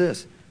sense of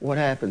this, what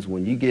happens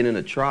when you get in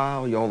a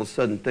trial, all of a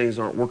sudden things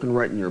aren't working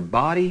right in your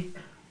body?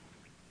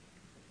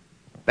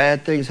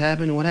 Bad things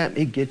happen, what happens?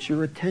 It gets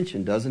your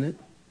attention, doesn't it?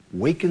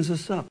 Wakens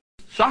us up.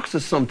 Shocks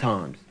us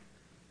sometimes.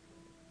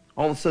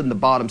 All of a sudden the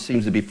bottom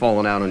seems to be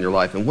falling out on your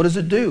life. And what does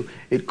it do?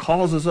 It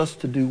causes us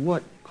to do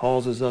what?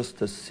 Causes us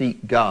to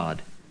seek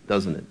God,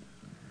 doesn't it?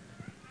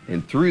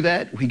 And through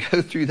that, we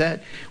go through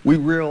that, we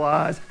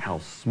realize how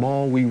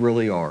small we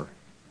really are.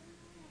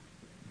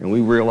 And we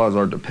realize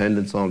our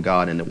dependence on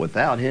God and that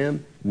without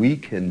him, we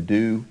can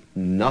do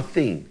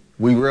nothing.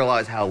 We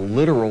realize how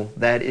literal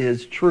that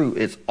is true.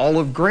 It's all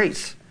of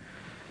grace.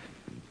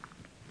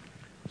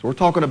 So we're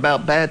talking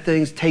about bad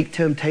things, take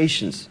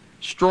temptations,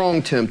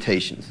 strong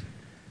temptations.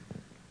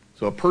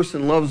 So a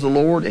person loves the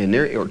Lord and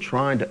they're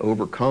trying to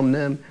overcome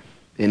them.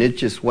 And it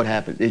just, what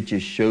happens? It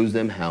just shows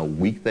them how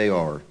weak they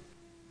are.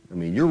 I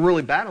mean, you're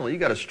really battling. You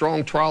got a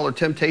strong trial or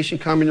temptation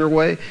coming your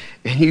way.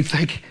 And you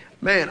think,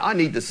 man, I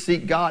need to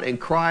seek God and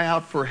cry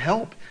out for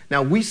help.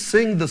 Now, we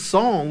sing the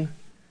song.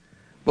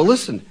 But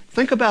listen,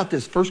 think about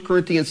this. 1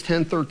 Corinthians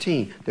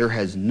 10:13. There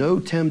has no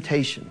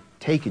temptation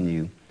taken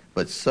you,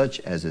 but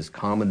such as is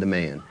common to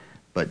man.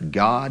 But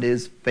God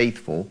is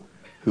faithful,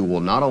 who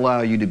will not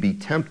allow you to be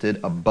tempted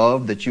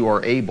above that you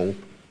are able,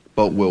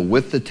 but will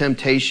with the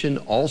temptation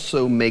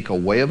also make a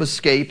way of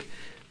escape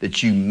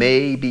that you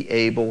may be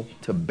able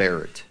to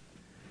bear it.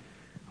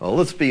 Well,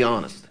 let's be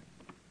honest.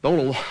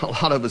 Don't a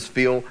lot of us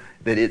feel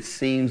that it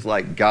seems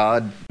like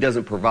God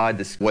doesn't provide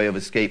this way of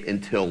escape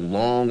until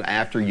long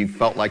after you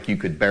felt like you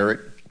could bear it?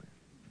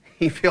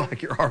 You feel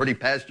like you're already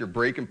past your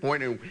breaking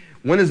point, and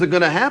when is it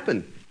going to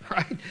happen?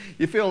 right?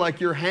 You feel like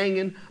you're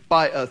hanging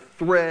by a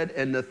thread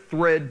and the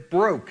thread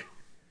broke.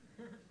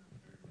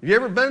 Have you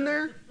ever been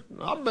there?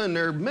 I've been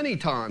there many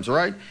times,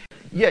 right?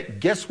 Yet,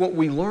 guess what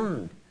we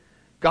learned?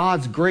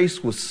 God's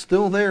grace was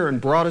still there and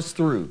brought us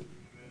through.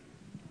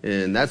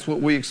 And that's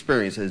what we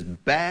experienced. As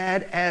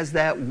bad as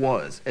that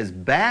was, as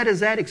bad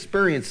as that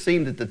experience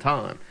seemed at the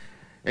time,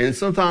 and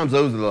sometimes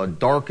those are the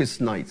darkest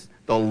nights,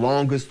 the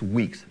longest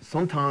weeks,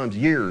 sometimes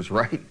years,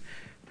 right?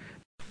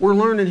 We're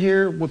learning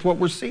here with what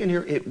we're seeing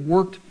here, it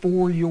worked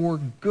for your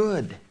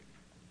good.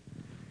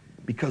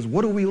 Because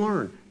what do we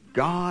learn?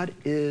 God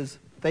is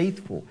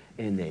faithful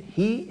and that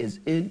He is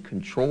in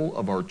control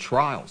of our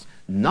trials,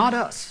 not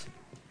us.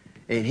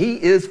 And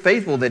He is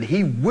faithful that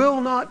He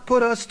will not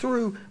put us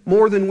through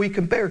more than we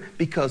can bear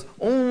because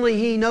only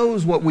He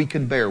knows what we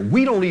can bear.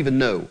 We don't even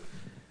know.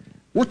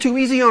 We're too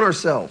easy on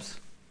ourselves.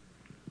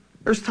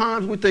 There's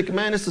times we think,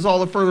 man, this is all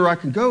the further I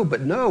can go.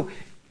 But no,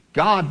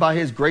 God, by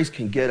His grace,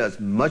 can get us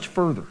much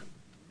further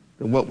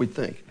than what we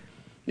think.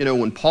 You know,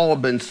 when Paul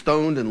had been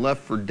stoned and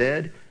left for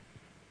dead,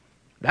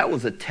 that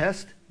was a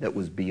test that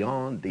was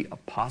beyond the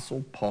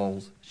Apostle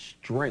Paul's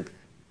strength.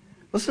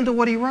 Listen to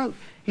what he wrote.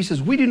 He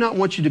says, we do not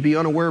want you to be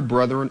unaware,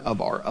 brethren,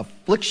 of our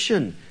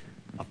affliction.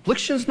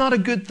 Affliction is not a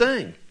good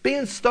thing.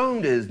 Being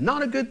stoned is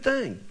not a good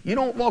thing. You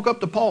don't walk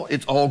up to Paul,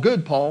 it's all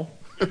good, Paul.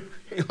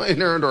 You're laying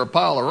there under a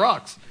pile of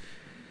rocks.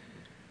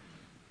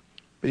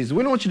 But he says,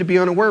 we don't want you to be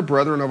unaware,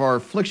 brethren, of our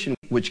affliction,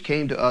 which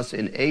came to us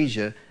in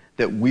Asia,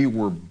 that we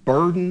were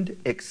burdened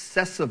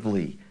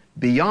excessively,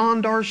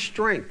 beyond our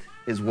strength,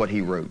 is what he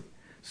wrote,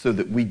 so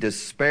that we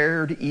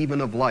despaired even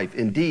of life.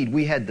 Indeed,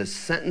 we had the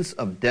sentence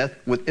of death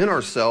within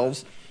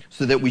ourselves,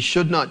 so that we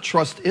should not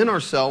trust in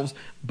ourselves,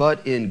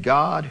 but in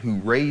God who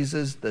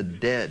raises the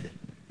dead.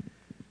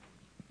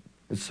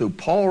 And so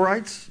Paul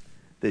writes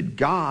that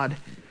God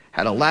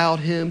had allowed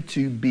him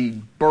to be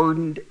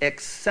burdened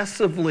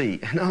excessively.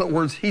 In other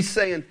words, he's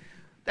saying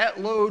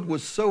that load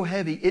was so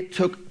heavy, it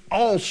took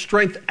all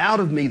strength out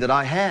of me that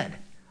I had.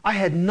 I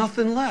had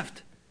nothing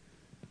left.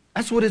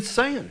 That's what it's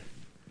saying.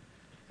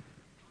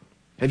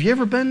 Have you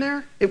ever been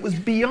there? It was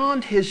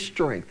beyond his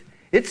strength.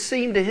 It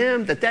seemed to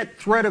him that that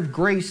thread of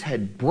grace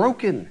had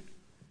broken.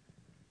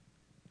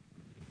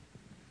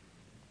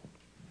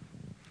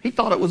 He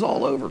thought it was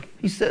all over.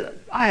 He said,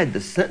 I had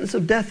the sentence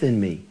of death in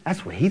me.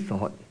 That's what he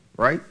thought,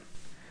 right?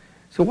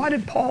 So why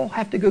did Paul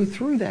have to go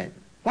through that?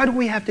 Why do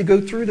we have to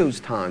go through those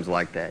times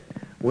like that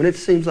when it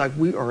seems like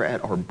we are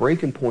at our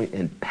breaking point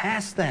and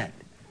past that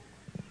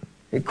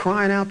and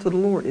crying out to the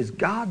Lord? Is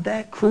God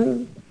that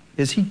cruel?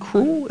 Is He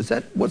cruel? Is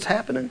that what's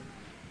happening?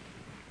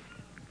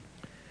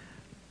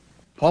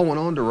 Paul went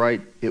on to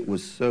write, it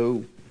was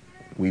so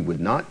we would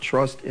not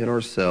trust in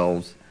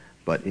ourselves,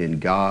 but in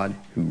God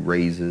who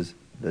raises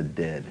the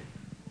dead.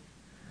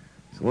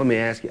 So let me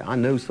ask you, I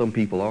know some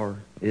people are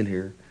in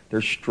here.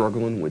 They're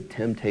struggling with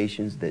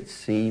temptations that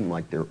seem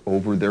like they're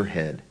over their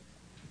head.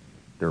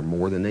 They're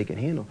more than they can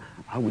handle.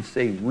 I would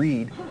say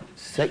read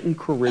 2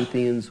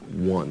 Corinthians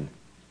 1.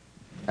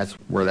 That's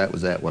where that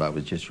was at, what I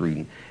was just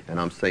reading. And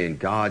I'm saying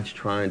God's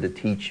trying to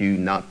teach you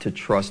not to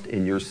trust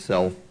in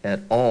yourself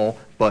at all,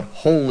 but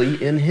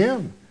wholly in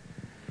Him.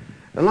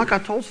 And like I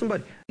told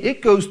somebody,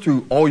 it goes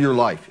through all your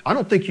life. I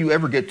don't think you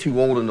ever get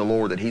too old in the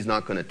Lord that He's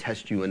not going to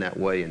test you in that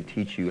way and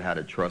teach you how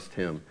to trust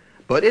Him.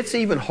 But it's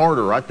even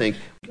harder, I think.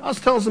 I was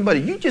telling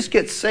somebody, you just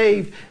get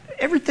saved,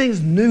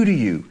 everything's new to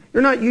you.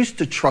 You're not used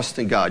to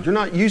trusting God. You're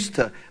not used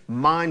to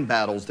mind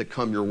battles that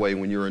come your way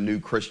when you're a new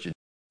Christian.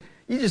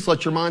 You just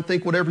let your mind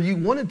think whatever you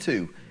wanted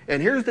to.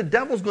 And here's the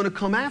devil's going to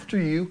come after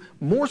you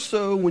more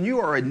so when you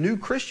are a new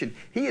Christian.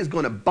 He is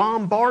going to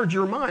bombard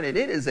your mind, and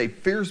it is a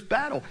fierce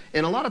battle.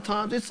 And a lot of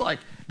times it's like,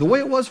 the way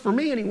it was for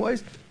me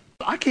anyways,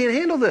 I can't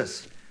handle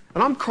this.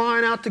 And I'm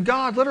crying out to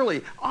God,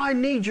 literally, I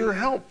need your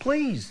help,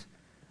 please.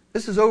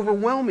 This is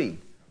overwhelming.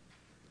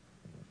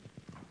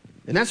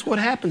 And that's what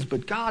happens.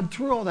 But God,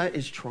 through all that,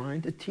 is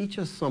trying to teach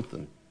us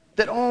something.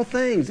 That all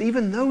things,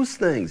 even those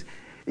things,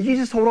 you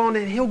just hold on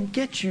and He'll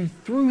get you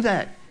through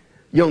that,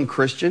 young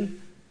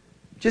Christian.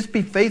 Just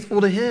be faithful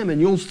to Him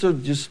and you'll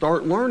just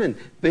start learning.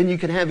 Then you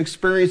can have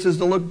experiences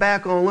to look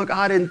back on. Look,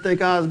 I didn't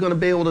think I was going to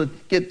be able to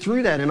get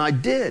through that. And I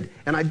did.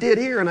 And I did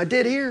here and I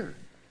did here.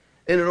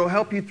 And it'll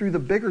help you through the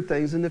bigger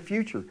things in the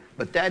future.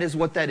 But that is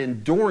what that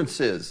endurance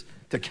is.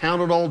 To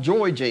count it all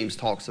joy, James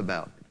talks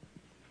about.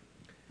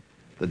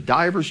 The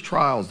divers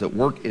trials that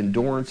work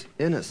endurance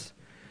in us.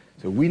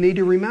 So we need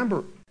to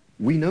remember,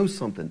 we know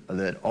something,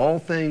 that all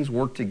things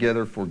work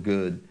together for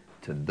good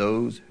to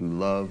those who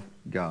love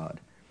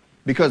God.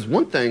 Because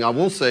one thing I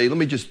will say, let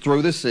me just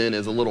throw this in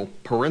as a little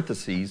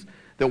parenthesis,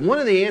 that one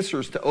of the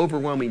answers to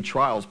overwhelming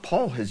trials,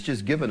 Paul has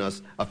just given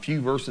us a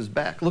few verses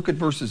back. Look at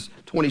verses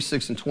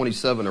 26 and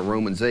 27 of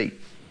Romans 8.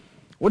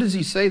 What does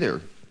he say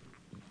there?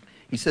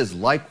 He says,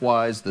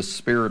 likewise, the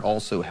Spirit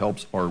also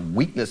helps our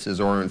weaknesses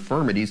or our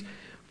infirmities,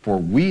 for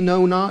we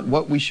know not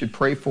what we should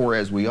pray for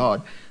as we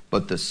ought,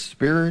 but the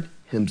Spirit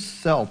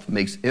Himself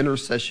makes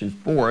intercession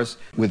for us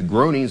with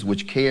groanings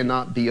which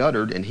cannot be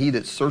uttered, and He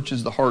that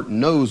searches the heart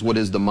knows what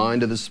is the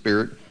mind of the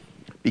Spirit,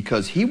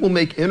 because he will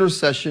make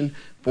intercession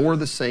for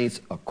the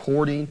saints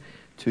according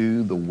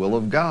to the will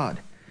of God.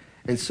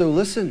 And so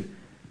listen,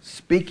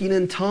 speaking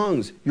in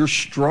tongues, you're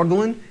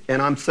struggling,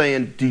 and I'm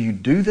saying, do you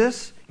do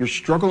this? You're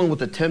struggling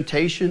with a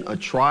temptation, a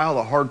trial,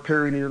 a hard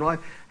period in your life.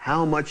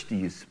 How much do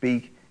you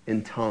speak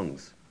in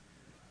tongues?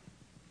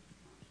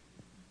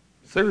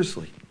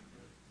 Seriously.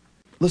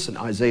 Listen,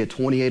 Isaiah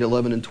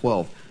 28:11 and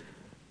 12.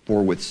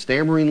 For with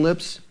stammering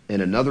lips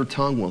and another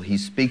tongue will he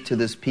speak to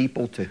this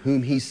people, to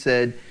whom he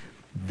said,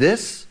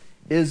 this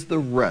is the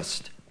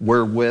rest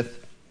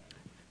wherewith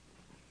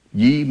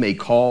ye may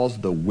cause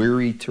the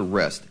weary to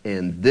rest.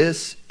 And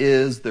this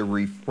is the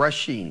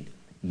refreshing,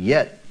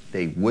 yet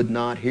they would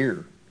not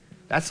hear.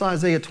 That's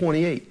Isaiah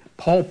 28.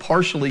 Paul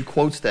partially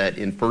quotes that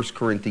in 1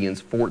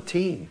 Corinthians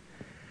 14.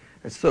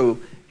 And so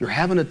you're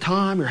having a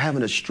time, you're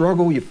having a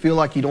struggle, you feel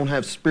like you don't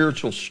have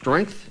spiritual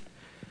strength.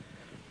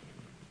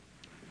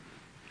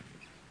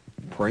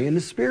 Pray in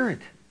the Spirit.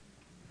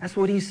 That's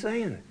what he's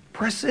saying.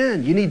 Press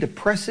in. You need to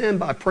press in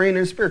by praying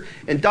in the Spirit.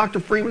 In Dr.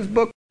 Freeman's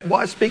book,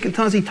 Why Speak in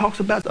Tongues, he talks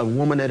about a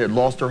woman that had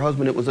lost her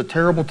husband. It was a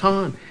terrible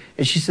time.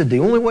 And she said the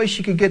only way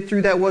she could get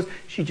through that was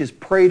she just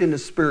prayed in the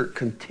Spirit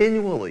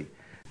continually.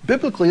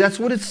 Biblically, that's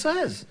what it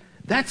says.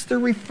 That's the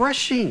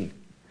refreshing.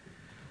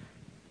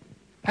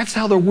 That's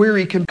how the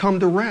weary can come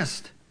to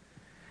rest.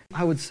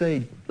 I would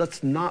say,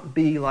 let's not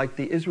be like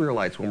the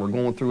Israelites when we're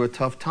going through a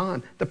tough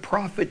time. The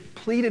prophet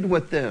pleaded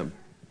with them.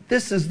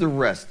 This is the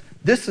rest.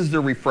 This is the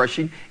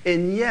refreshing.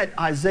 And yet,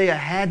 Isaiah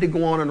had to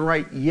go on and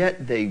write,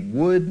 yet they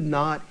would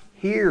not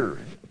hear.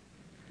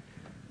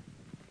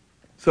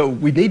 So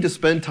we need to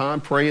spend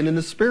time praying in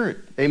the Spirit.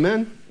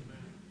 Amen?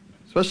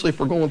 Especially if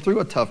we're going through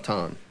a tough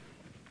time.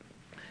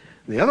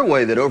 The other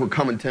way that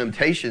overcoming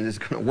temptation is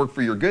going to work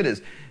for your good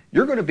is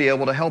you're going to be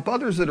able to help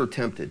others that are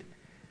tempted.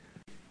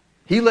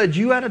 He led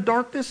you out of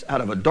darkness,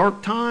 out of a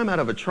dark time, out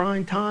of a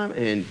trying time,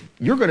 and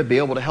you're going to be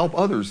able to help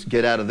others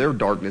get out of their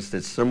darkness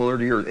that's similar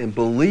to yours. And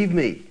believe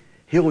me,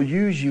 he'll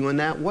use you in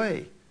that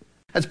way.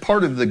 That's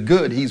part of the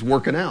good he's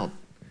working out.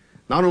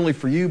 Not only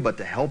for you, but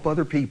to help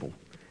other people.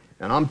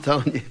 And I'm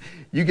telling you,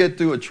 you get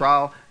through a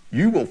trial,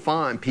 you will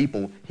find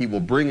people he will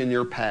bring in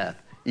your path,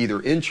 either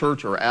in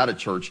church or out of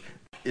church.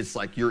 It's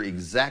like your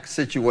exact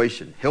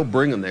situation. He'll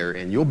bring them there,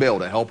 and you'll be able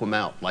to help them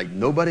out like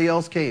nobody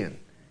else can,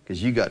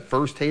 because you got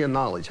firsthand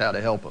knowledge how to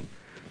help them.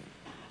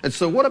 And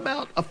so what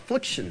about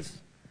afflictions?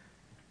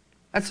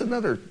 That's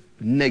another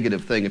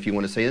negative thing, if you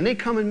want to say. And they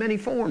come in many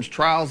forms: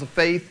 trials of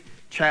faith,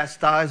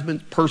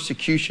 chastisement,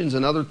 persecutions,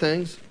 and other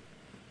things.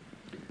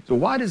 So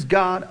why does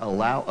God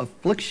allow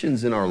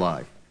afflictions in our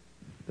life?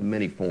 In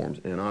many forms.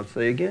 And I'll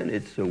say again,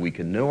 it's so we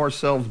can know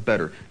ourselves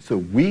better, so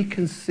we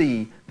can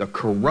see the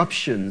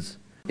corruptions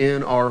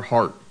in our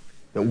heart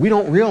that we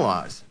don't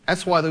realize.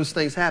 That's why those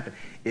things happen.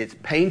 It's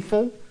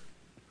painful,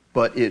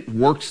 but it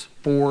works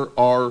for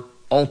our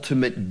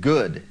ultimate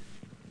good.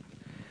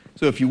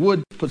 So if you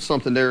would, put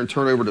something there and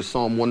turn over to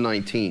Psalm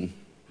 119.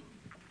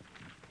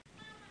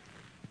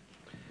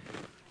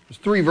 There's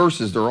 3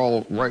 verses. They're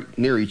all right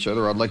near each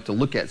other I'd like to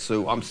look at.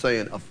 So I'm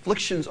saying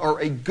afflictions are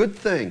a good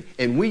thing,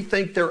 and we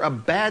think they're a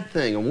bad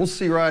thing. And we'll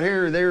see right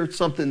here, they're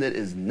something that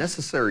is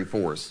necessary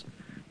for us.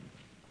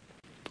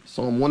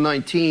 Psalm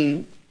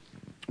 119,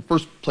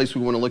 first place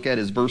we want to look at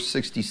is verse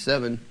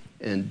 67.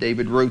 And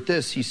David wrote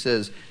this. He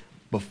says,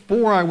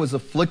 before I was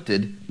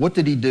afflicted, what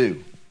did he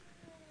do?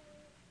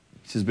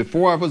 He says,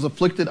 before I was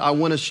afflicted, I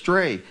went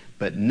astray.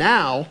 But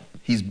now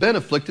he's been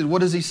afflicted.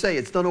 What does he say?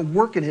 It's done a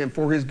work in him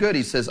for his good.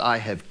 He says, I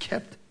have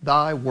kept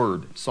thy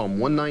word. Psalm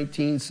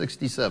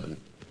 119:67.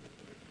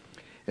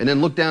 And then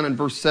look down in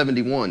verse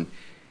 71.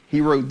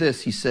 He wrote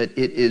this. He said,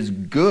 it is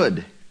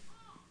good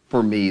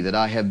for me that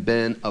I have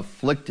been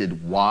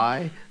afflicted.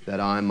 Why?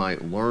 That I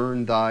might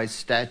learn thy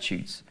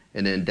statutes.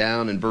 And then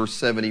down in verse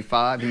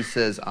 75, he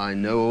says, I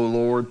know, O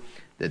Lord,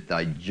 that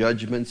thy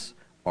judgments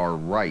are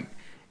right,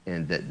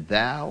 and that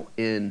thou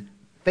in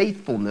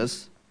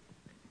faithfulness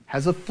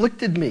has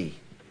afflicted me.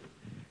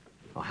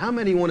 Well, how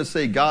many want to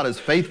say God is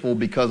faithful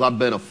because I've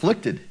been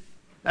afflicted?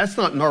 That's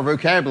not in our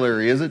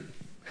vocabulary, is it?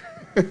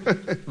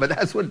 But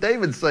that's what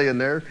David's saying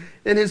there.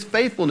 In his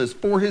faithfulness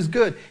for his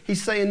good.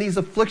 He's saying these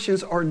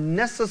afflictions are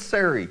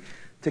necessary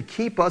to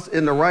keep us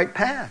in the right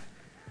path.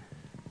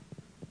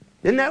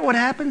 Isn't that what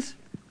happens?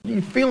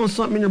 You're feeling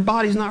something in your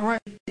body's not right.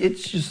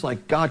 It's just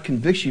like God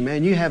convicts you,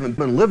 man. You haven't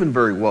been living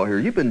very well here.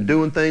 You've been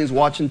doing things,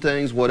 watching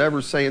things,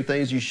 whatever, saying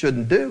things you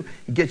shouldn't do.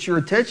 He gets your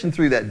attention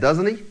through that,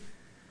 doesn't he?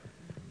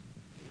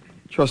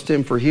 Trust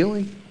him for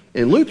healing.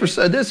 And Luther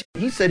said this.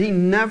 He said he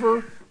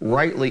never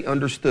rightly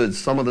understood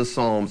some of the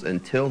Psalms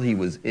until he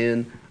was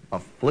in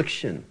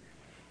affliction.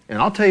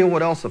 And I'll tell you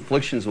what else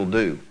afflictions will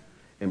do.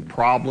 And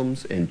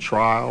problems and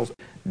trials,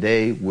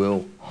 they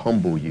will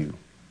humble you.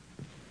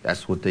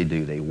 That's what they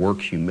do. They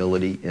work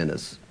humility in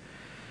us.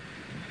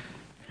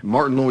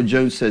 Martin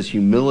Lloyd-Jones says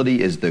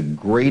humility is the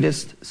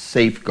greatest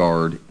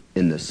safeguard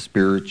in the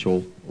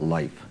spiritual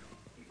life.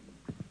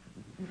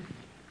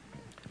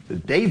 So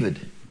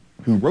David,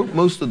 who wrote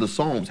most of the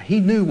Psalms, he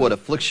knew what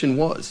affliction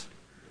was.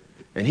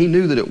 And he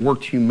knew that it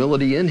worked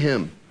humility in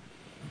him.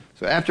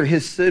 So after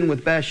his sin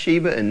with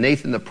Bathsheba and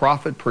Nathan the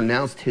prophet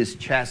pronounced his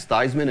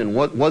chastisement, and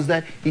what was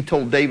that? He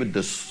told David,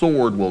 the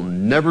sword will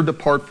never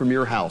depart from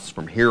your house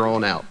from here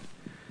on out.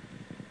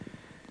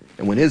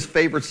 And when his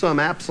favorite son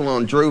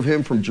Absalom drove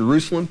him from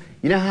Jerusalem,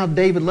 you know how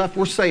David left?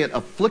 We're saying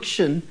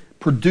affliction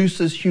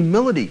produces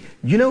humility.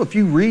 You know, if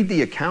you read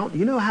the account,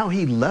 you know how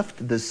he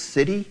left the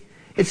city?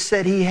 It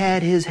said he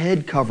had his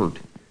head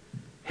covered,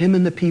 him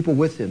and the people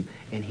with him,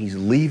 and he's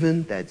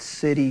leaving that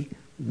city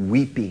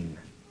weeping.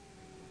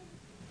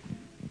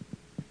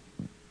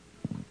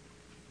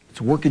 It's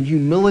working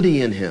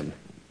humility in him.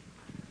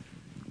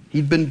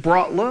 He'd been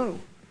brought low.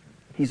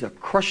 He's a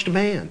crushed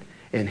man.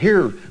 And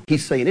here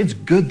he's saying it's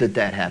good that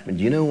that happened.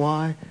 You know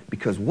why?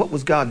 Because what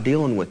was God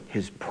dealing with?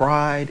 His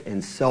pride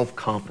and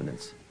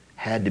self-confidence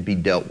had to be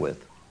dealt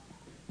with.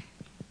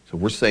 So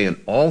we're saying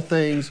all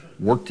things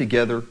work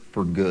together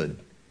for good.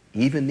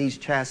 Even these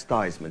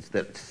chastisements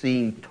that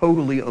seem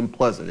totally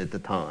unpleasant at the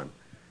time.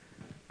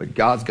 But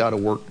God's got to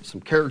work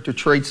some character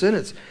traits in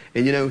it.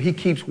 And you know, he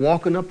keeps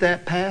walking up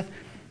that path.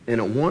 And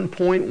at one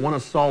point, one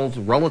of Saul's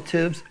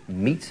relatives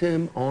meets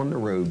him on the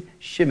road,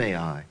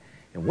 Shimei.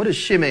 And what does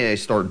Shimei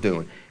start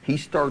doing? He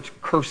starts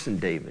cursing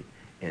David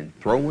and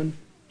throwing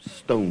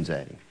stones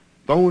at him,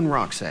 throwing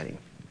rocks at him.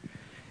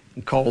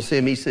 He calls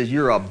him, he says,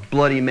 you're a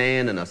bloody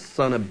man and a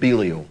son of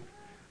Belial.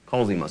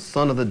 Calls him a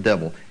son of the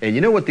devil. And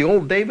you know what the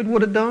old David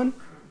would have done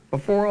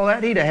before all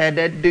that? He'd have had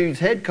that dude's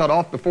head cut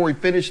off before he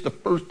finished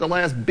the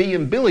last B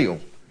in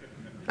Belial.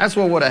 That's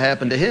what would have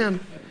happened to him.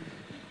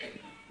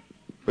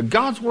 But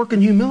God's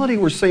working humility.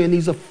 We're saying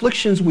these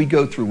afflictions we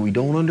go through, we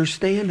don't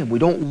understand them, we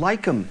don't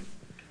like them.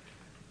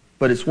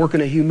 But it's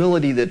working a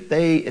humility that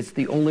it's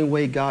the only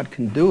way God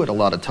can do it a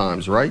lot of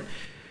times, right?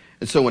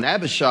 And so when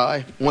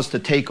Abishai wants to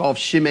take off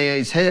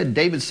Shimei's head,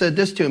 David said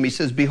this to him. He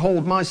says,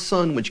 behold, my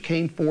son which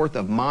came forth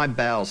of my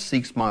bowels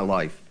seeks my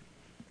life.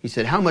 He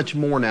said, how much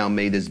more now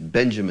may this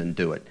Benjamin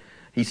do it?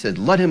 He said,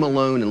 let him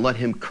alone and let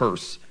him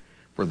curse,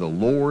 for the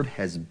Lord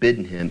has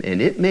bidden him.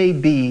 And it may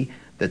be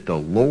that the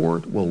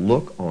Lord will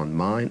look on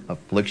mine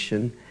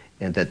affliction,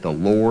 and that the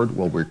Lord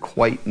will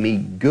requite me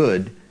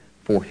good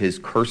for his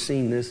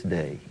cursing this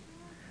day.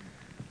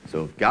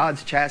 So if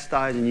God's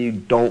chastising you,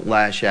 don't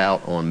lash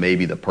out on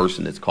maybe the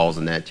person that's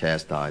causing that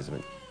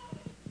chastisement.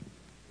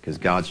 Because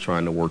God's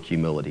trying to work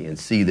humility and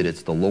see that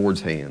it's the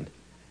Lord's hand.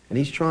 And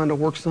he's trying to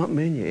work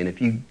something in you. And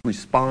if you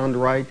respond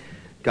right,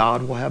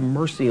 God will have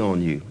mercy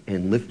on you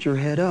and lift your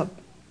head up.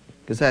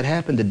 Because that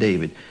happened to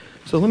David.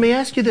 So let me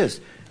ask you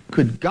this.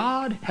 Could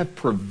God have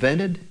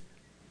prevented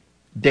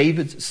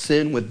David's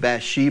sin with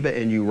Bathsheba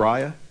and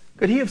Uriah?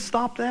 Could he have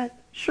stopped that?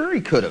 Sure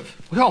he could have.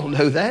 We all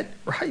know that,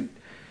 right?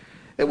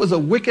 It was a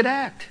wicked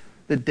act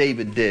that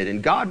David did,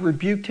 and God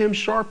rebuked him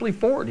sharply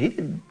for it. He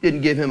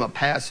didn't give him a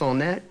pass on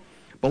that.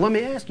 But let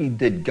me ask you,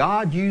 did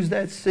God use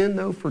that sin,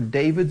 though, for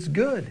David's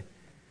good?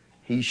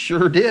 He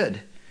sure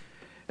did.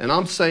 And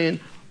I'm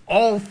saying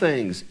all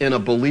things in a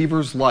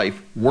believer's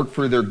life work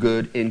for their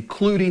good,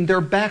 including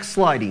their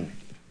backsliding.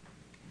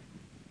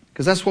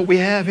 Because that's what we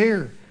have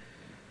here.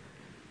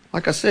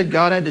 Like I said,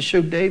 God had to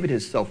show David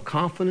his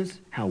self-confidence,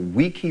 how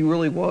weak he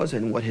really was,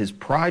 and what his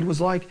pride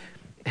was like.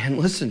 And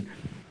listen,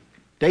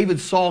 David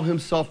saw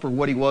himself for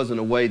what he was in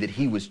a way that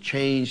he was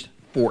changed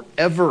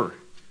forever.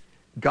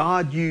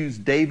 God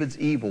used David's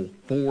evil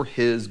for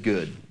his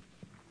good.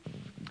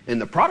 And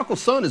the prodigal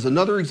son is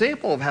another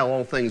example of how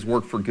all things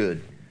work for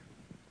good.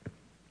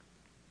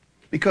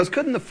 Because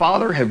couldn't the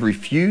father have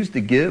refused to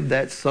give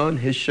that son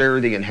his share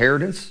of the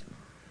inheritance?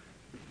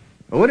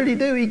 Well, what did he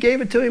do? He gave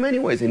it to him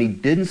anyways, and he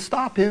didn't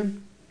stop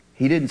him.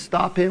 He didn't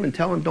stop him and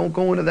tell him, don't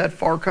go into that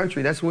far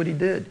country. That's what he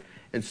did.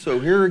 And so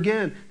here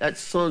again, that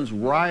son's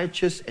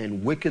riotous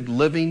and wicked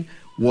living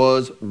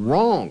was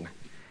wrong.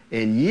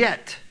 And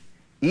yet,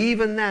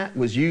 even that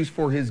was used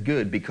for his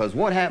good, because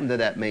what happened to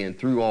that man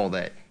through all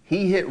that?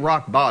 He hit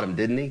rock bottom,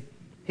 didn't he?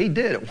 He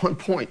did at one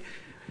point.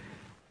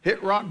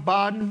 Hit rock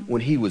bottom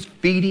when he was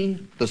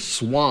feeding the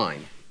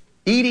swine.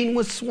 Eating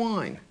with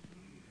swine.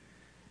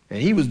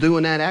 And he was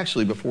doing that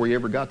actually before he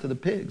ever got to the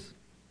pigs.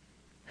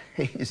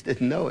 He just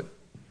didn't know it.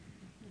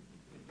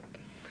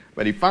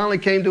 But he finally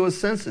came to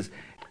his senses.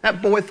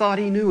 That boy thought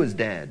he knew his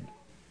dad.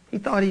 He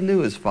thought he knew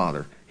his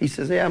father. He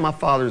says, yeah, my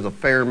father's a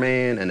fair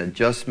man and a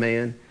just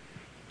man.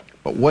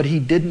 But what he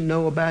didn't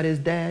know about his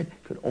dad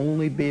could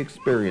only be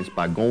experienced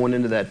by going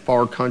into that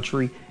far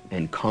country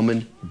and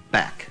coming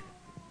back.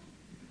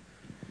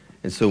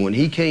 And so when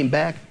he came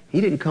back,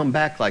 he didn't come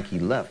back like he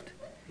left.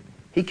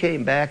 He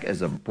came back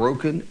as a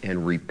broken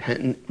and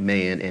repentant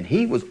man, and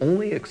he was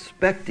only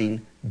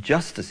expecting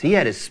justice. He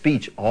had his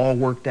speech all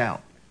worked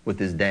out with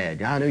his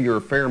dad. I know you're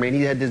a fair man.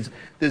 He had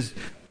this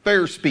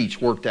fair speech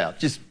worked out.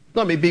 Just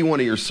let me be one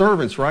of your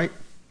servants, right?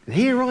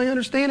 He didn't really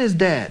understand his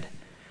dad.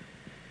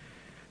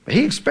 But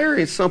he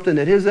experienced something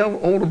that his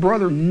older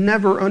brother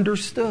never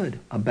understood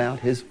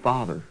about his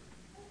father.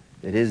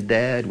 That his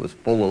dad was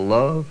full of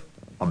love,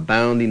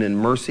 abounding in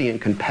mercy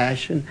and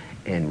compassion,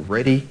 and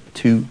ready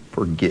to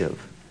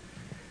forgive.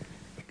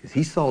 Because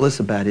he saw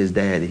this about his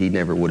dad that he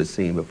never would have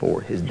seen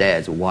before. His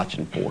dad's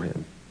watching for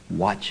him.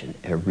 watching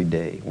every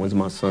day. When's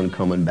my son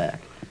coming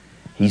back?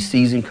 He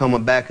sees him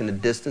coming back in the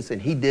distance,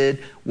 and he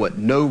did what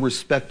no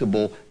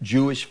respectable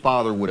Jewish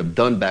father would have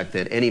done back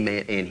then, any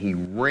man, and he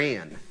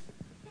ran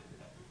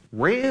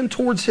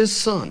towards his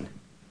son,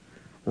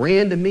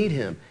 ran to meet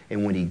him.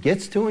 And when he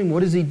gets to him, what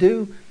does he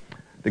do?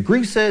 The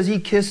Greek says he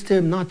kissed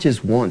him not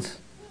just once,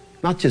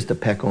 not just a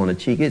peck on the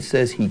cheek. It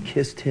says he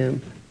kissed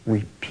him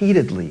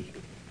repeatedly.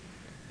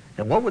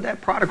 And what would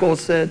that prodigal have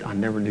said? I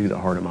never knew the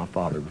heart of my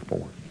father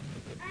before.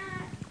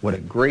 What a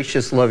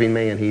gracious, loving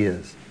man he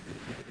is.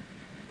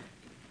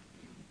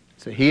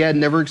 So he had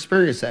never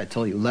experienced that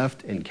until he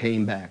left and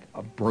came back,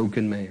 a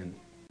broken man.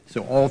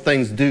 So all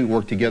things do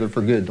work together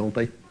for good, don't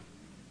they?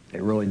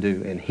 They really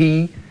do. And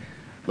he,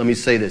 let me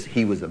say this,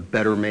 he was a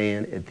better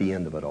man at the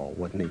end of it all,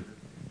 wasn't he?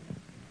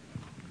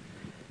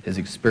 His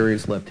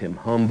experience left him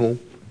humble,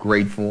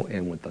 grateful,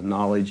 and with the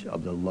knowledge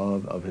of the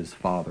love of his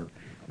Father.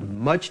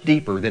 Much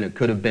deeper than it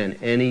could have been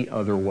any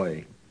other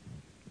way.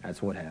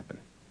 That's what happened.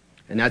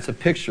 And that's a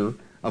picture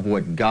of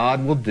what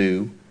God will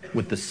do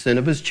with the sin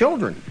of his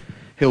children.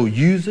 He'll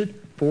use it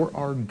for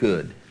our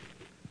good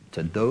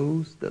to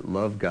those that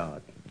love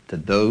God, to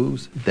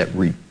those that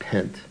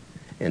repent,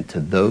 and to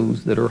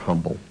those that are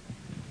humble.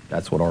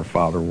 That's what our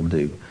Father will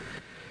do.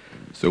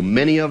 So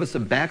many of us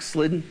have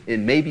backslidden,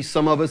 and maybe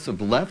some of us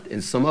have left,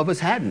 and some of us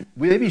hadn't.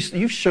 Maybe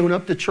you've shown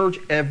up to church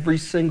every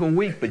single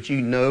week, but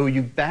you know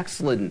you've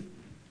backslidden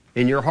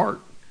in your heart.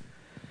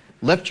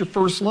 Left your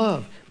first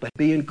love. But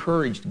be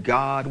encouraged.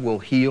 God will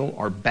heal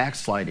our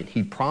backsliding.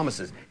 He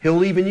promises.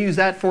 He'll even use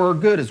that for our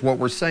good, is what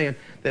we're saying.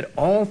 That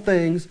all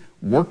things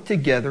work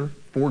together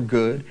for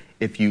good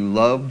if you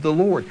love the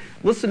Lord.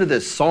 Listen to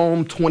this,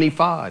 Psalm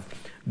 25.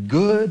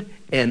 Good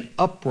and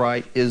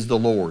upright is the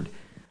Lord.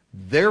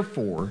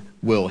 Therefore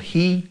will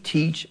he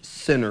teach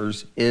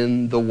sinners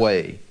in the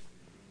way.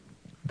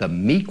 The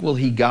meek will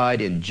he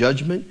guide in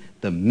judgment.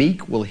 The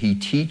meek will he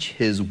teach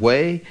his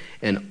way.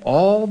 And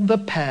all the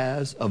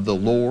paths of the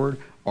Lord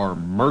are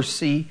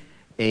mercy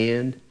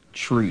and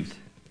truth.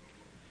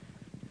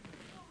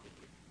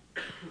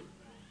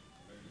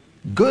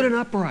 Good and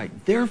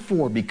upright.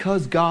 Therefore,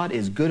 because God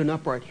is good and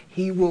upright,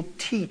 he will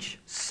teach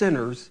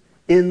sinners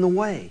in the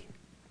way.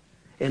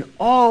 And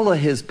all of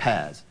his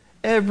paths,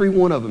 every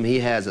one of them he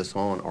has us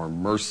on, are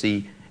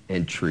mercy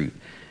and truth.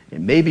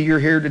 And maybe you're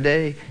here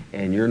today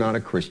and you're not a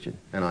Christian.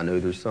 And I know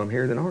there's some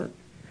here that aren't.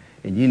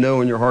 And you know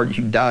in your heart, if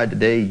you died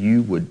today,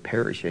 you would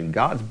perish. And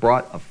God's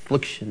brought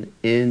affliction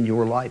in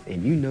your life,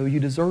 and you know you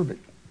deserve it.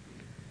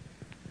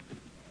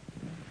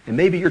 And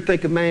maybe you're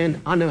thinking,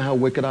 man, I know how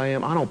wicked I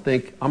am. I don't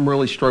think, I'm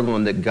really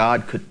struggling that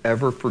God could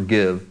ever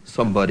forgive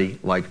somebody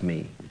like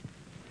me,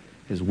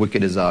 as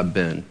wicked as I've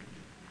been.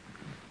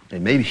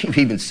 And maybe you've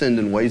even sinned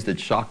in ways that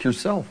shocked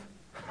yourself.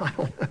 I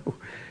don't know.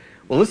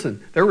 Well,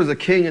 listen, there was a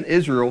king in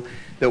Israel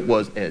that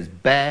was as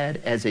bad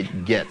as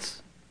it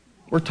gets.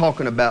 We're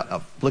talking about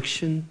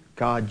affliction.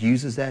 God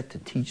uses that to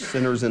teach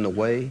sinners in the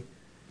way.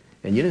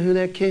 And you know who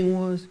that king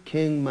was?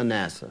 King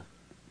Manasseh.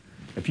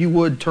 If you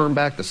would, turn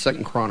back to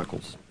 2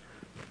 Chronicles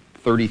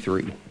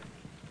 33.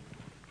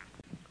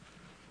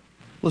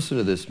 Listen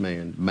to this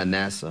man,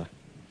 Manasseh.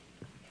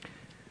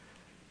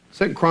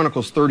 2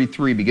 Chronicles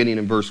 33, beginning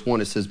in verse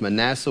 1, it says,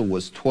 Manasseh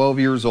was 12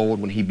 years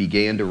old when he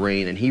began to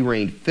reign, and he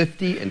reigned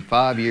 50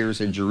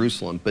 years in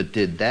Jerusalem, but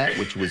did that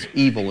which was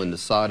evil in the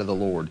sight of the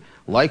Lord,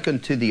 like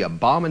unto the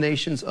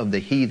abominations of the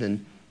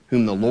heathen,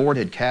 whom the Lord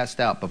had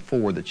cast out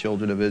before the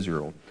children of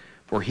Israel.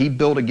 For he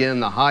built again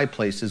the high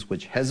places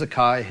which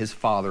Hezekiah his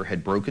father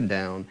had broken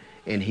down,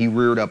 and he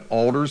reared up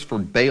altars for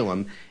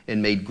Baalim,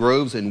 and made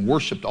groves, and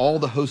worshipped all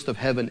the host of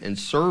heaven, and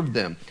served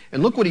them.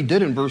 And look what he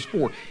did in verse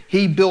 4.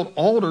 He built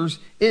altars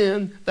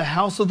in the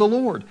house of the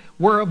Lord,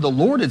 whereof the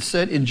Lord had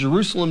said, in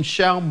Jerusalem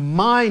shall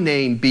my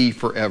name be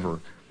forever.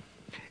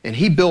 And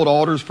he built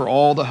altars for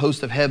all the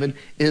host of heaven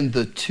in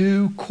the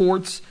two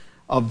courts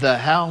of the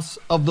house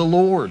of the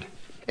Lord.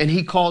 And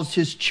he caused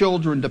his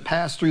children to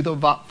pass through the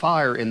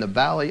fire in the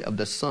valley of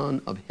the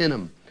son of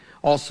Hinnom.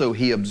 Also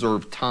he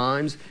observed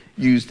times,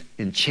 used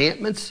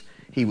enchantments,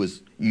 he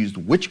used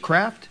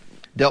witchcraft,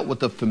 dealt with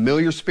the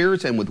familiar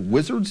spirits and with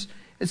wizards.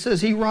 It says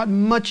he wrought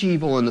much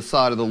evil in the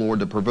sight of the Lord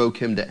to provoke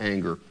him to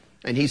anger.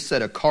 And he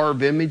set a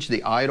carved image,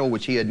 the idol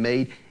which he had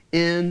made,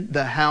 in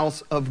the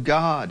house of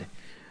God,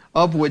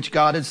 of which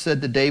God had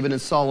said to David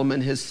and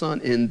Solomon his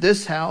son, in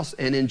this house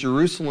and in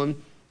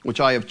Jerusalem, which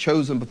I have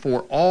chosen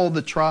before all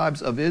the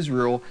tribes of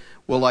Israel,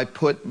 will I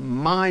put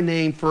my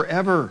name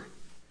forever.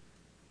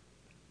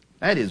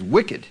 That is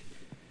wicked.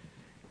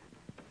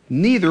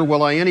 Neither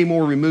will I any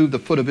more remove the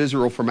foot of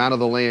Israel from out of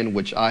the land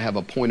which I have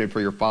appointed for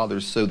your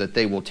fathers, so that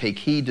they will take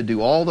heed to do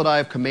all that I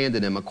have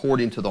commanded them,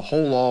 according to the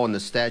whole law and the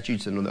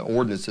statutes and the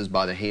ordinances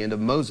by the hand of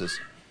Moses.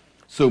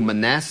 So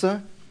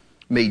Manasseh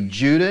made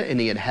Judah and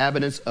the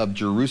inhabitants of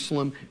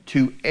Jerusalem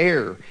to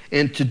err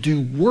and to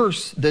do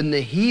worse than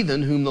the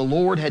heathen whom the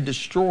Lord had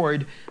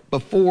destroyed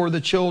before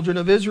the children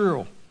of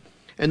Israel.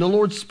 And the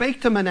Lord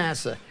spake to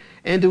Manasseh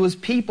and to his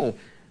people,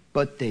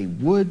 but they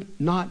would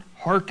not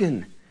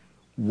hearken.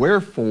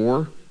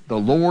 Wherefore the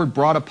Lord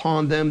brought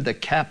upon them the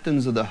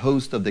captains of the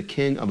host of the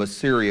king of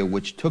Assyria,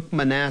 which took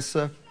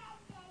Manasseh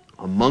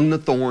among the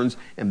thorns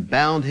and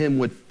bound him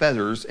with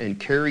fetters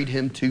and carried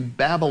him to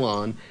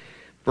Babylon.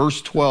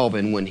 Verse 12,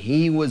 and when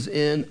he was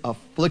in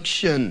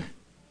affliction,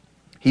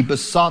 he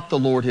besought the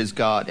Lord his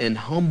God and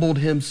humbled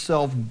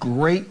himself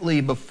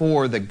greatly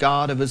before the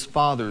God of his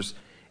fathers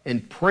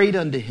and prayed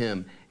unto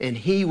him. And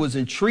he was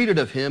entreated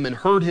of him and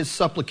heard his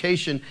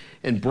supplication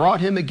and brought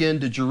him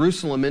again to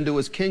Jerusalem into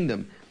his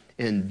kingdom.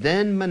 And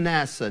then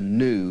Manasseh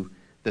knew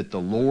that the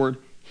Lord,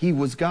 he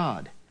was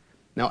God.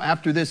 Now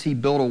after this he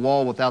built a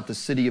wall without the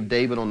city of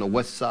David on the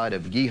west side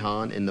of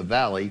Gihon in the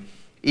valley,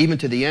 even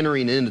to the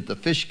entering in at the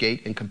fish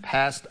gate, and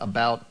compassed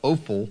about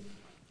Ophel,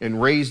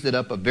 and raised it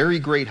up a very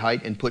great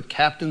height, and put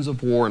captains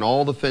of war in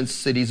all the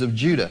fenced cities of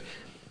Judah.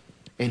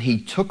 And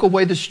he took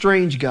away the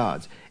strange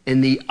gods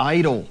and the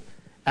idol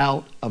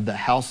out of the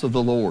house of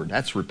the Lord.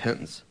 That's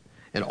repentance.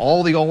 And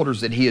all the altars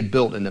that he had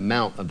built in the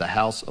mount of the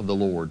house of the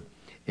Lord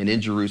and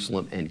in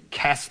Jerusalem, and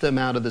cast them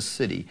out of the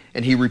city.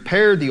 And he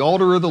repaired the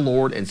altar of the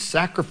Lord and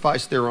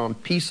sacrificed thereon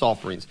peace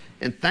offerings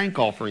and thank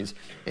offerings,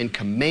 and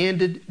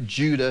commanded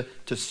Judah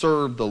to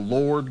serve the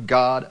Lord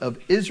God of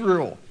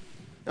Israel.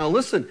 Now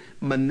listen,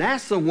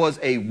 Manasseh was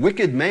a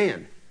wicked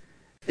man.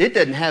 It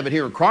doesn't have it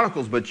here in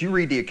Chronicles, but you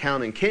read the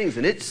account in Kings,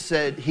 and it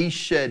said he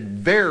shed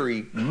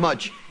very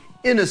much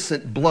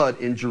innocent blood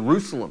in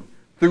Jerusalem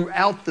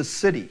throughout the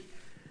city.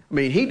 I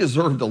mean, he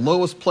deserved the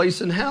lowest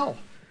place in hell.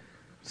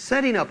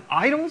 Setting up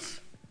idols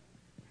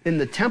in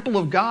the temple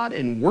of God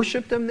and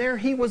worshiped them there.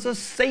 He was a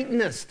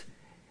Satanist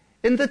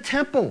in the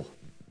temple,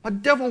 a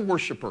devil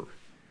worshiper.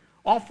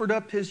 Offered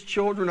up his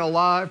children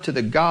alive to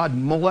the god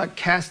Molech,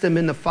 cast them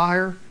in the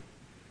fire.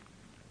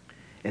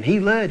 And he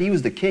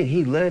was the king.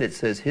 He led, it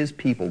says, his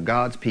people,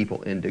 God's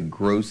people, into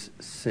gross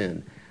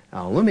sin.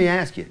 Now, let me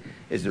ask you,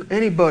 is there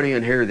anybody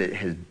in here that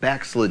has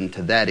backslidden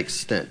to that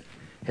extent?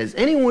 Has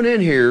anyone in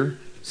here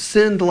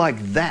sinned like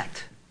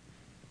that?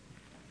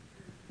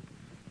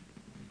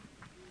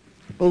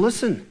 Well,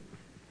 listen,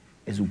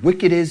 as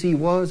wicked as he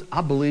was,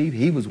 I believe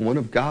he was one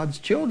of God's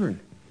children.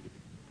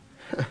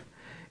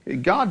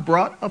 God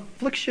brought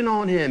affliction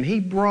on him. He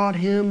brought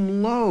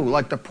him low,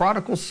 like the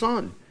prodigal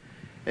son.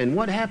 And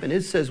what happened?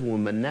 It says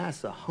when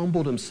Manasseh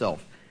humbled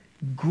himself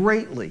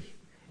greatly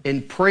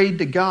and prayed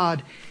to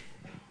God,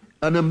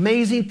 an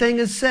amazing thing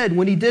is said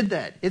when he did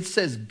that. It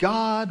says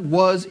God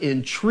was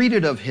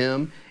entreated of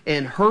him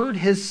and heard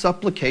his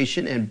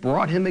supplication and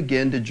brought him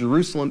again to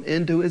Jerusalem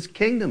into his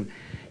kingdom.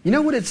 You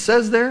know what it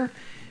says there?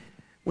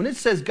 When it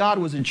says God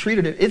was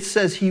entreated, it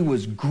says he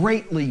was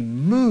greatly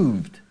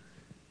moved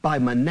by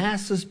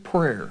Manasseh's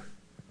prayer.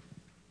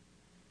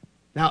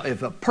 Now,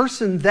 if a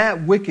person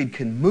that wicked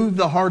can move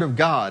the heart of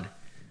God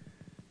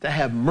to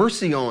have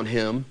mercy on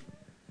him,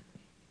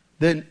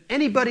 then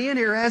anybody in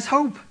here has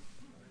hope.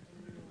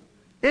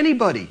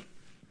 Anybody.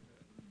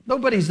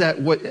 Nobody's that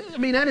way. I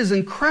mean, that is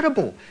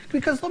incredible.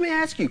 Because let me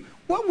ask you,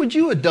 what would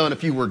you have done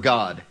if you were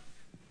God?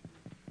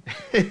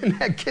 And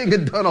that king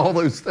had done all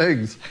those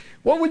things.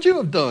 What would you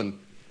have done?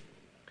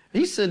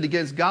 He sinned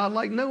against God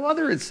like no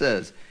other, it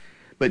says.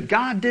 But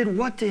God did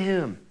what to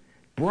him?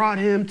 Brought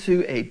him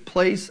to a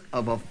place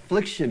of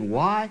affliction.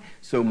 Why?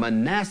 So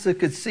Manasseh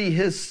could see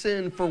his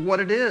sin for what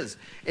it is.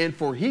 And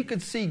for he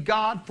could see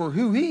God for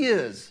who he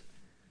is.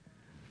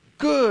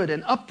 Good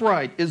and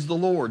upright is the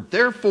Lord.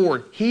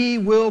 Therefore, he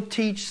will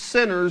teach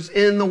sinners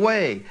in the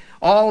way.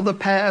 All the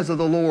paths of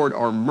the Lord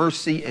are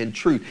mercy and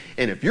truth.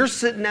 And if you're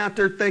sitting out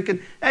there thinking,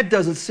 that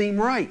doesn't seem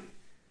right.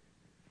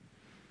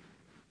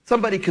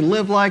 Somebody can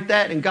live like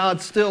that and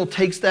God still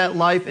takes that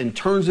life and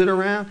turns it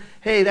around.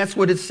 Hey, that's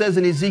what it says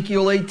in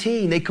Ezekiel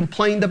 18. They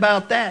complained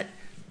about that.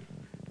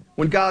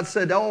 When God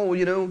said, oh,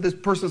 you know, this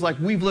person's like,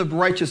 we've lived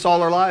righteous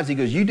all our lives. He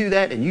goes, you do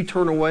that and you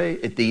turn away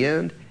at the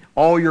end,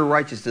 all your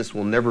righteousness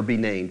will never be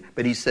named.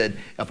 But he said,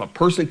 if a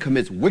person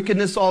commits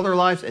wickedness all their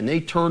lives and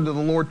they turn to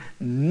the Lord,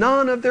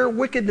 none of their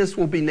wickedness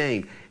will be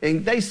named.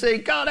 And they say,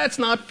 God, that's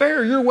not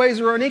fair. Your ways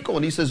are unequal.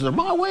 And he says, are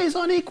my ways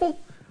unequal?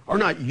 Are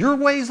not your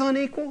ways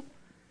unequal?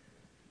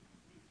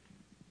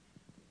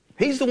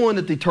 He's the one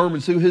that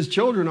determines who his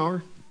children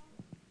are.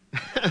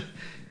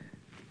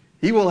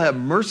 He will have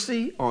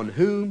mercy on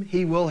whom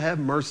he will have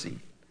mercy.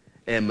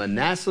 And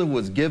Manasseh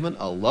was given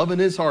a love in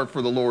his heart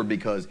for the Lord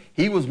because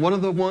he was one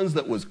of the ones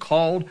that was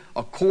called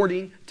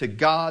according to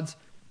God's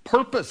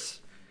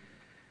purpose.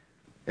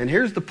 And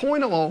here's the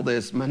point of all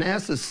this.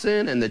 Manasseh's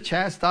sin and the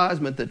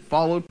chastisement that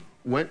followed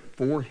went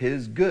for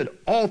his good.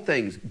 All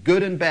things,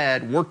 good and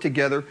bad, work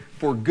together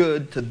for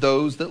good to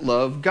those that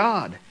love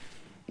God.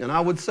 And I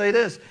would say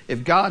this,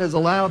 if God has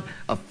allowed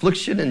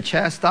affliction and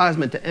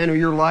chastisement to enter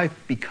your life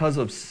because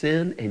of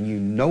sin and you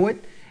know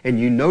it, and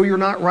you know you're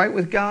not right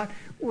with God,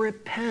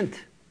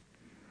 repent.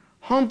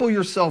 Humble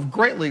yourself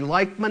greatly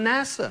like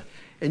Manasseh,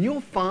 and you'll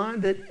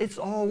find that it's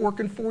all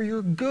working for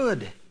your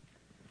good.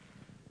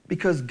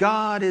 Because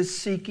God is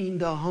seeking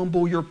to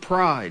humble your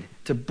pride,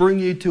 to bring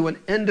you to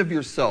an end of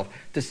yourself,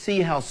 to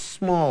see how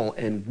small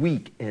and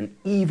weak and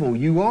evil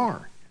you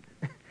are,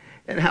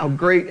 and how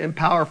great and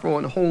powerful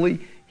and holy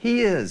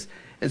He is.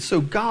 And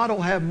so God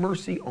will have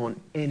mercy on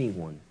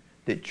anyone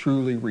that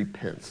truly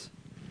repents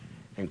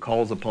and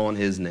calls upon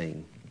his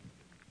name.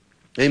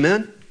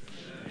 Amen?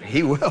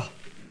 He will.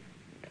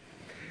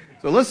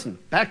 So listen,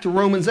 back to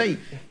Romans 8.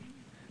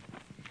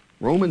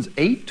 Romans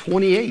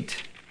 8:28.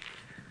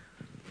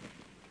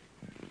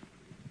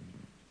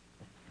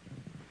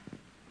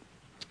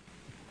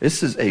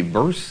 This is a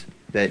verse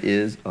that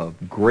is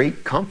of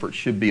great comfort,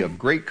 should be of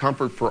great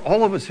comfort for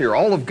all of us here,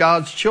 all of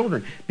God's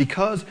children,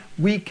 because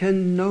we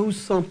can know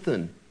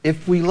something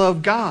if we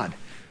love God.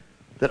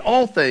 That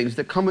all things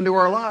that come into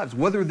our lives,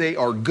 whether they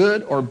are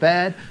good or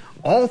bad,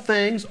 all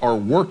things are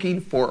working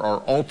for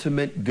our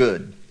ultimate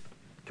good.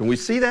 Can we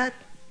see that?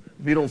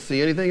 If you don't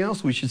see anything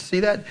else, we should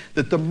see that.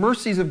 That the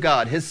mercies of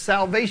God, his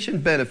salvation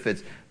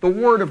benefits, the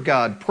word of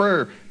God,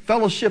 prayer,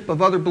 fellowship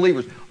of other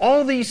believers,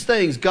 all these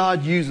things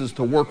God uses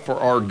to work for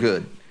our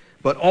good.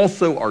 But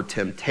also our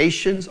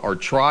temptations, our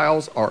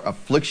trials, our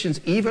afflictions,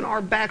 even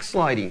our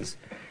backslidings.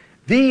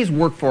 These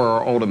work for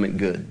our ultimate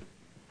good.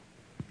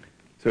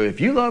 So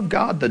if you love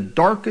God, the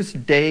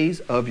darkest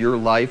days of your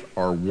life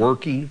are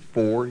working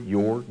for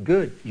your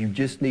good. You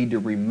just need to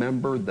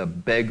remember the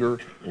beggar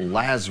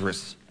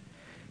Lazarus.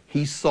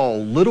 He saw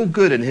little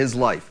good in his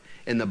life.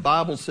 And the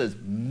Bible says,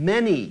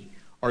 many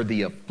are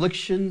the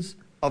afflictions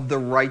of the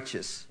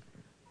righteous.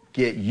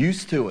 Get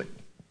used to it.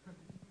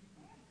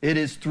 It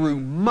is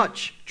through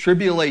much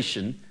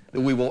tribulation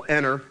that we will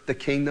enter the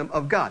kingdom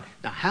of God.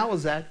 Now, how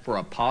is that for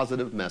a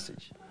positive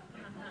message?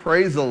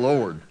 Praise the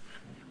Lord.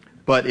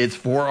 But it's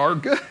for our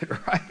good,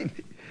 right?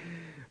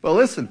 But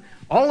listen,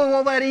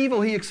 all that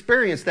evil he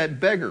experienced,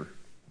 that beggar,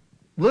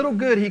 little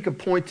good he could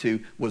point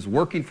to was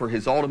working for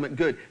his ultimate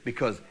good.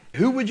 Because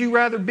who would you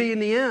rather be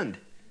in the end?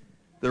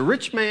 The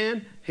rich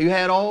man who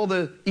had all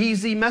the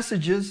easy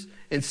messages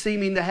and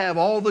seeming to have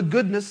all the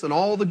goodness and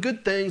all the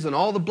good things and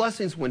all the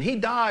blessings. When he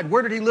died,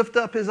 where did he lift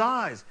up his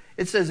eyes?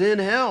 It says in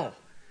hell.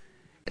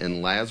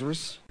 And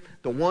Lazarus,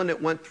 the one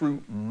that went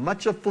through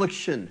much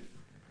affliction,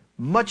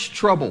 much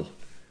trouble,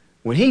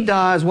 when he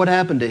dies, what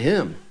happened to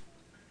him?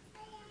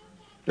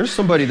 There's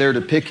somebody there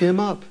to pick him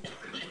up.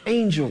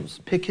 Angels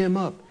pick him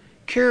up.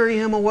 Carry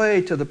him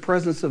away to the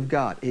presence of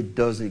God. It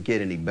doesn't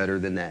get any better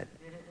than that.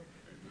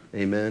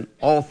 Amen.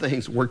 All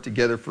things work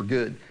together for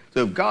good.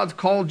 So if God's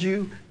called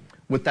you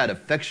with that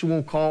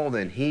effectual call,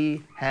 then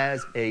he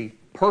has a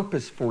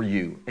purpose for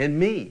you and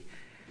me.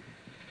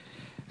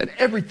 And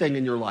everything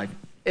in your life,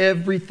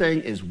 everything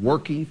is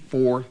working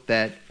for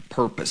that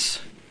purpose.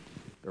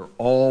 They're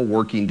all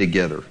working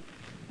together.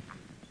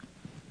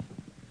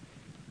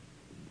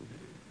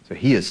 So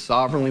he is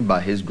sovereignly,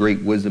 by his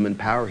great wisdom and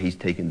power, he's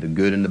taken the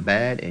good and the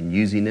bad and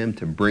using them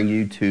to bring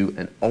you to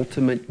an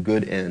ultimate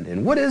good end.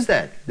 And what is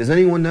that? Does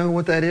anyone know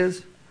what that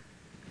is?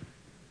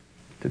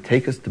 To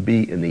take us to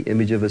be in the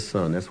image of his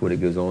Son. That's what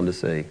it goes on to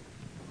say.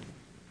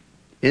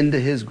 Into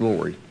his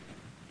glory.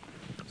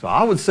 So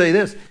I would say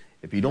this.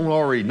 If you don't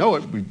already know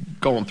it, we've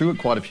gone through it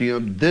quite a few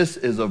times. This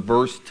is a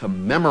verse to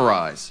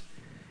memorize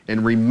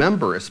and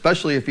remember,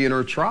 especially if you're in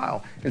a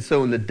trial. And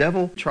so when the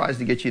devil tries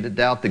to get you to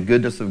doubt the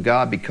goodness of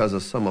God because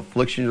of some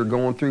affliction you're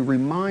going through,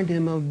 remind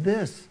him of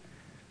this.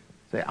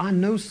 Say, I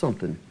know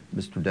something,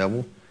 Mr.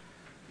 Devil,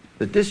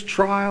 that this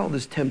trial,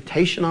 this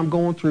temptation I'm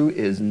going through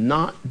is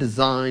not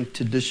designed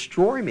to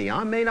destroy me.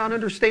 I may not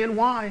understand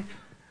why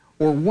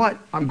or what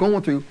I'm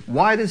going through,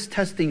 why this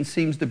testing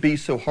seems to be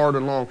so hard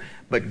and long,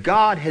 but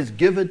God has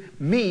given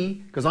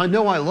me, because I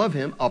know I love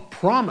him, a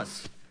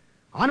promise.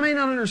 I may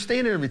not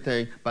understand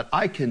everything, but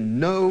I can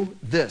know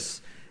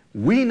this.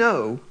 We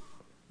know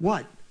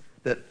what?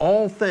 That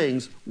all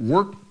things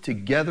work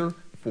together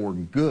for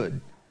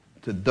good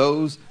to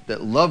those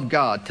that love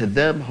God, to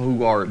them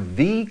who are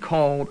the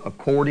called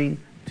according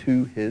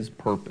to his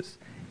purpose.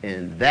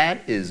 And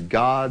that is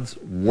God's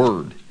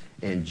word.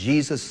 And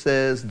Jesus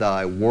says,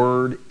 thy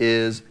word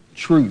is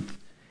truth.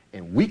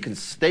 And we can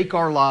stake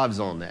our lives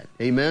on that.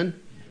 Amen?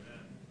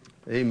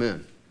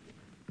 Amen.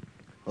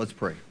 Let's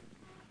pray.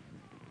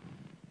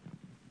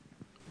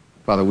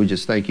 Father, we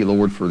just thank you,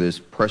 Lord, for this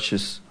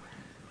precious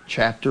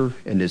chapter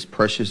and this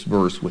precious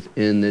verse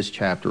within this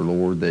chapter,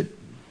 Lord,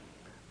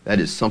 that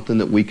is something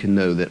that we can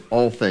know, that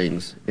all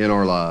things in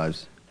our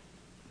lives,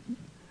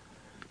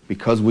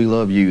 because we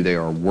love you, they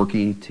are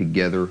working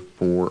together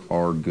for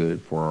our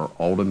good, for our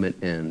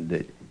ultimate end,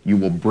 that you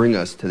will bring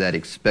us to that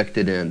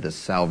expected end, the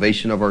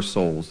salvation of our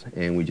souls.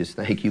 And we just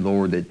thank you,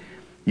 Lord, that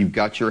you've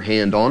got your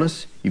hand on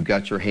us, you've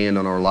got your hand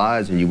on our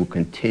lives, and you will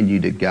continue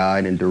to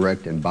guide and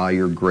direct, and by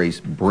your grace,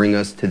 bring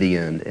us to the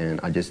end. And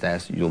I just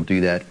ask that you'll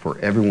do that for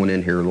everyone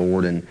in here,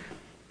 Lord. And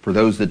for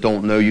those that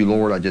don't know you,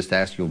 Lord, I just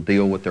ask you'll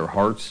deal with their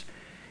hearts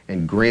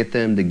and grant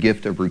them the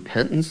gift of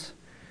repentance,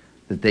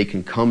 that they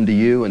can come to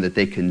you and that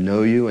they can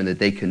know you and that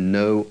they can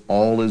know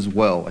all is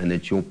well, and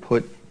that you'll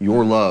put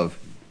your love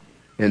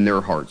in their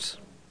hearts.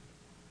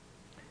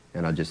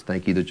 And I just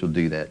thank you that you'll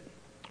do that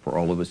for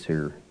all of us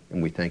here.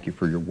 And we thank you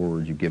for your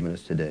word you've given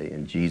us today.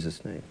 In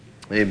Jesus' name,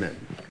 amen.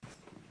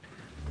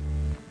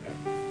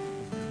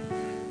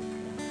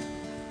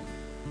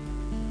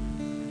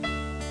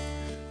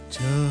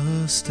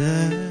 Just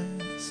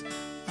as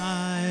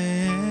I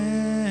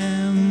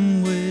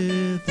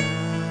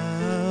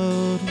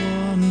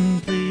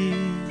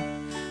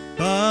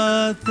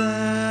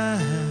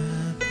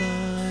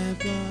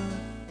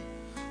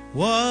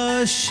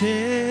was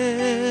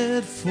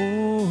shed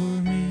for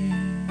me,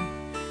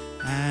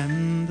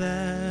 and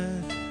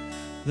that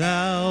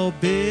thou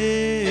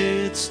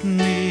bidst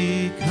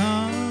me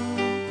come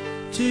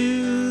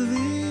to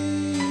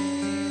thee,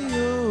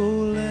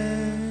 O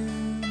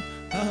Lamb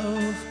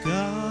of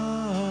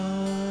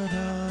God,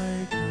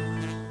 I come,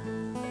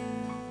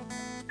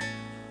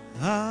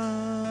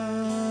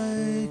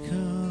 I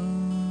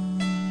come,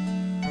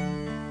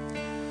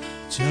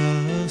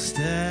 just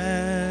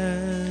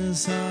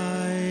as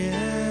I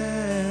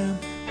am,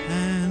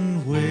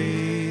 and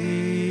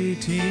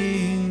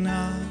waiting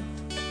not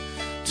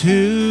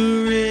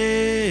to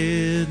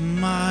rid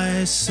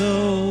my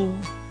soul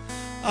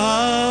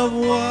of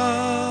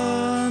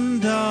one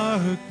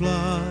dark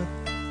blot,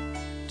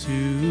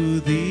 to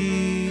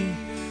thee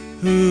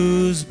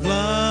whose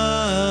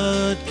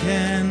blood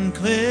can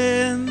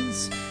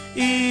cleanse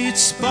each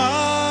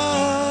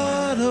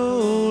spot,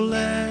 O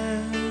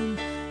Lamb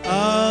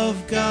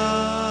of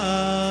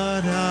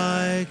God,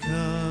 I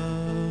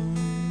come.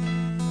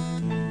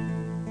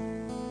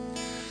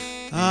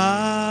 I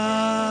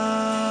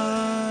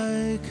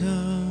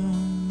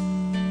come,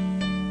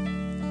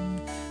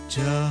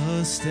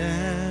 just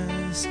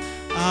as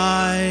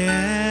I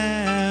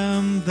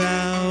am,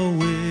 thou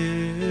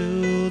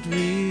wilt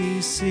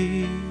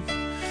receive,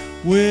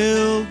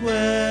 wilt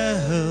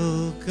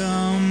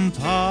welcome,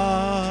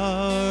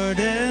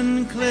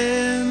 pardon,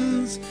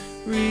 cleanse,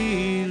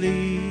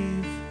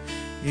 relieve,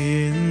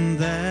 in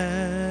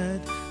that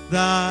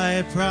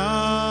thy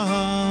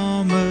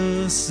promise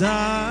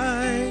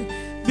I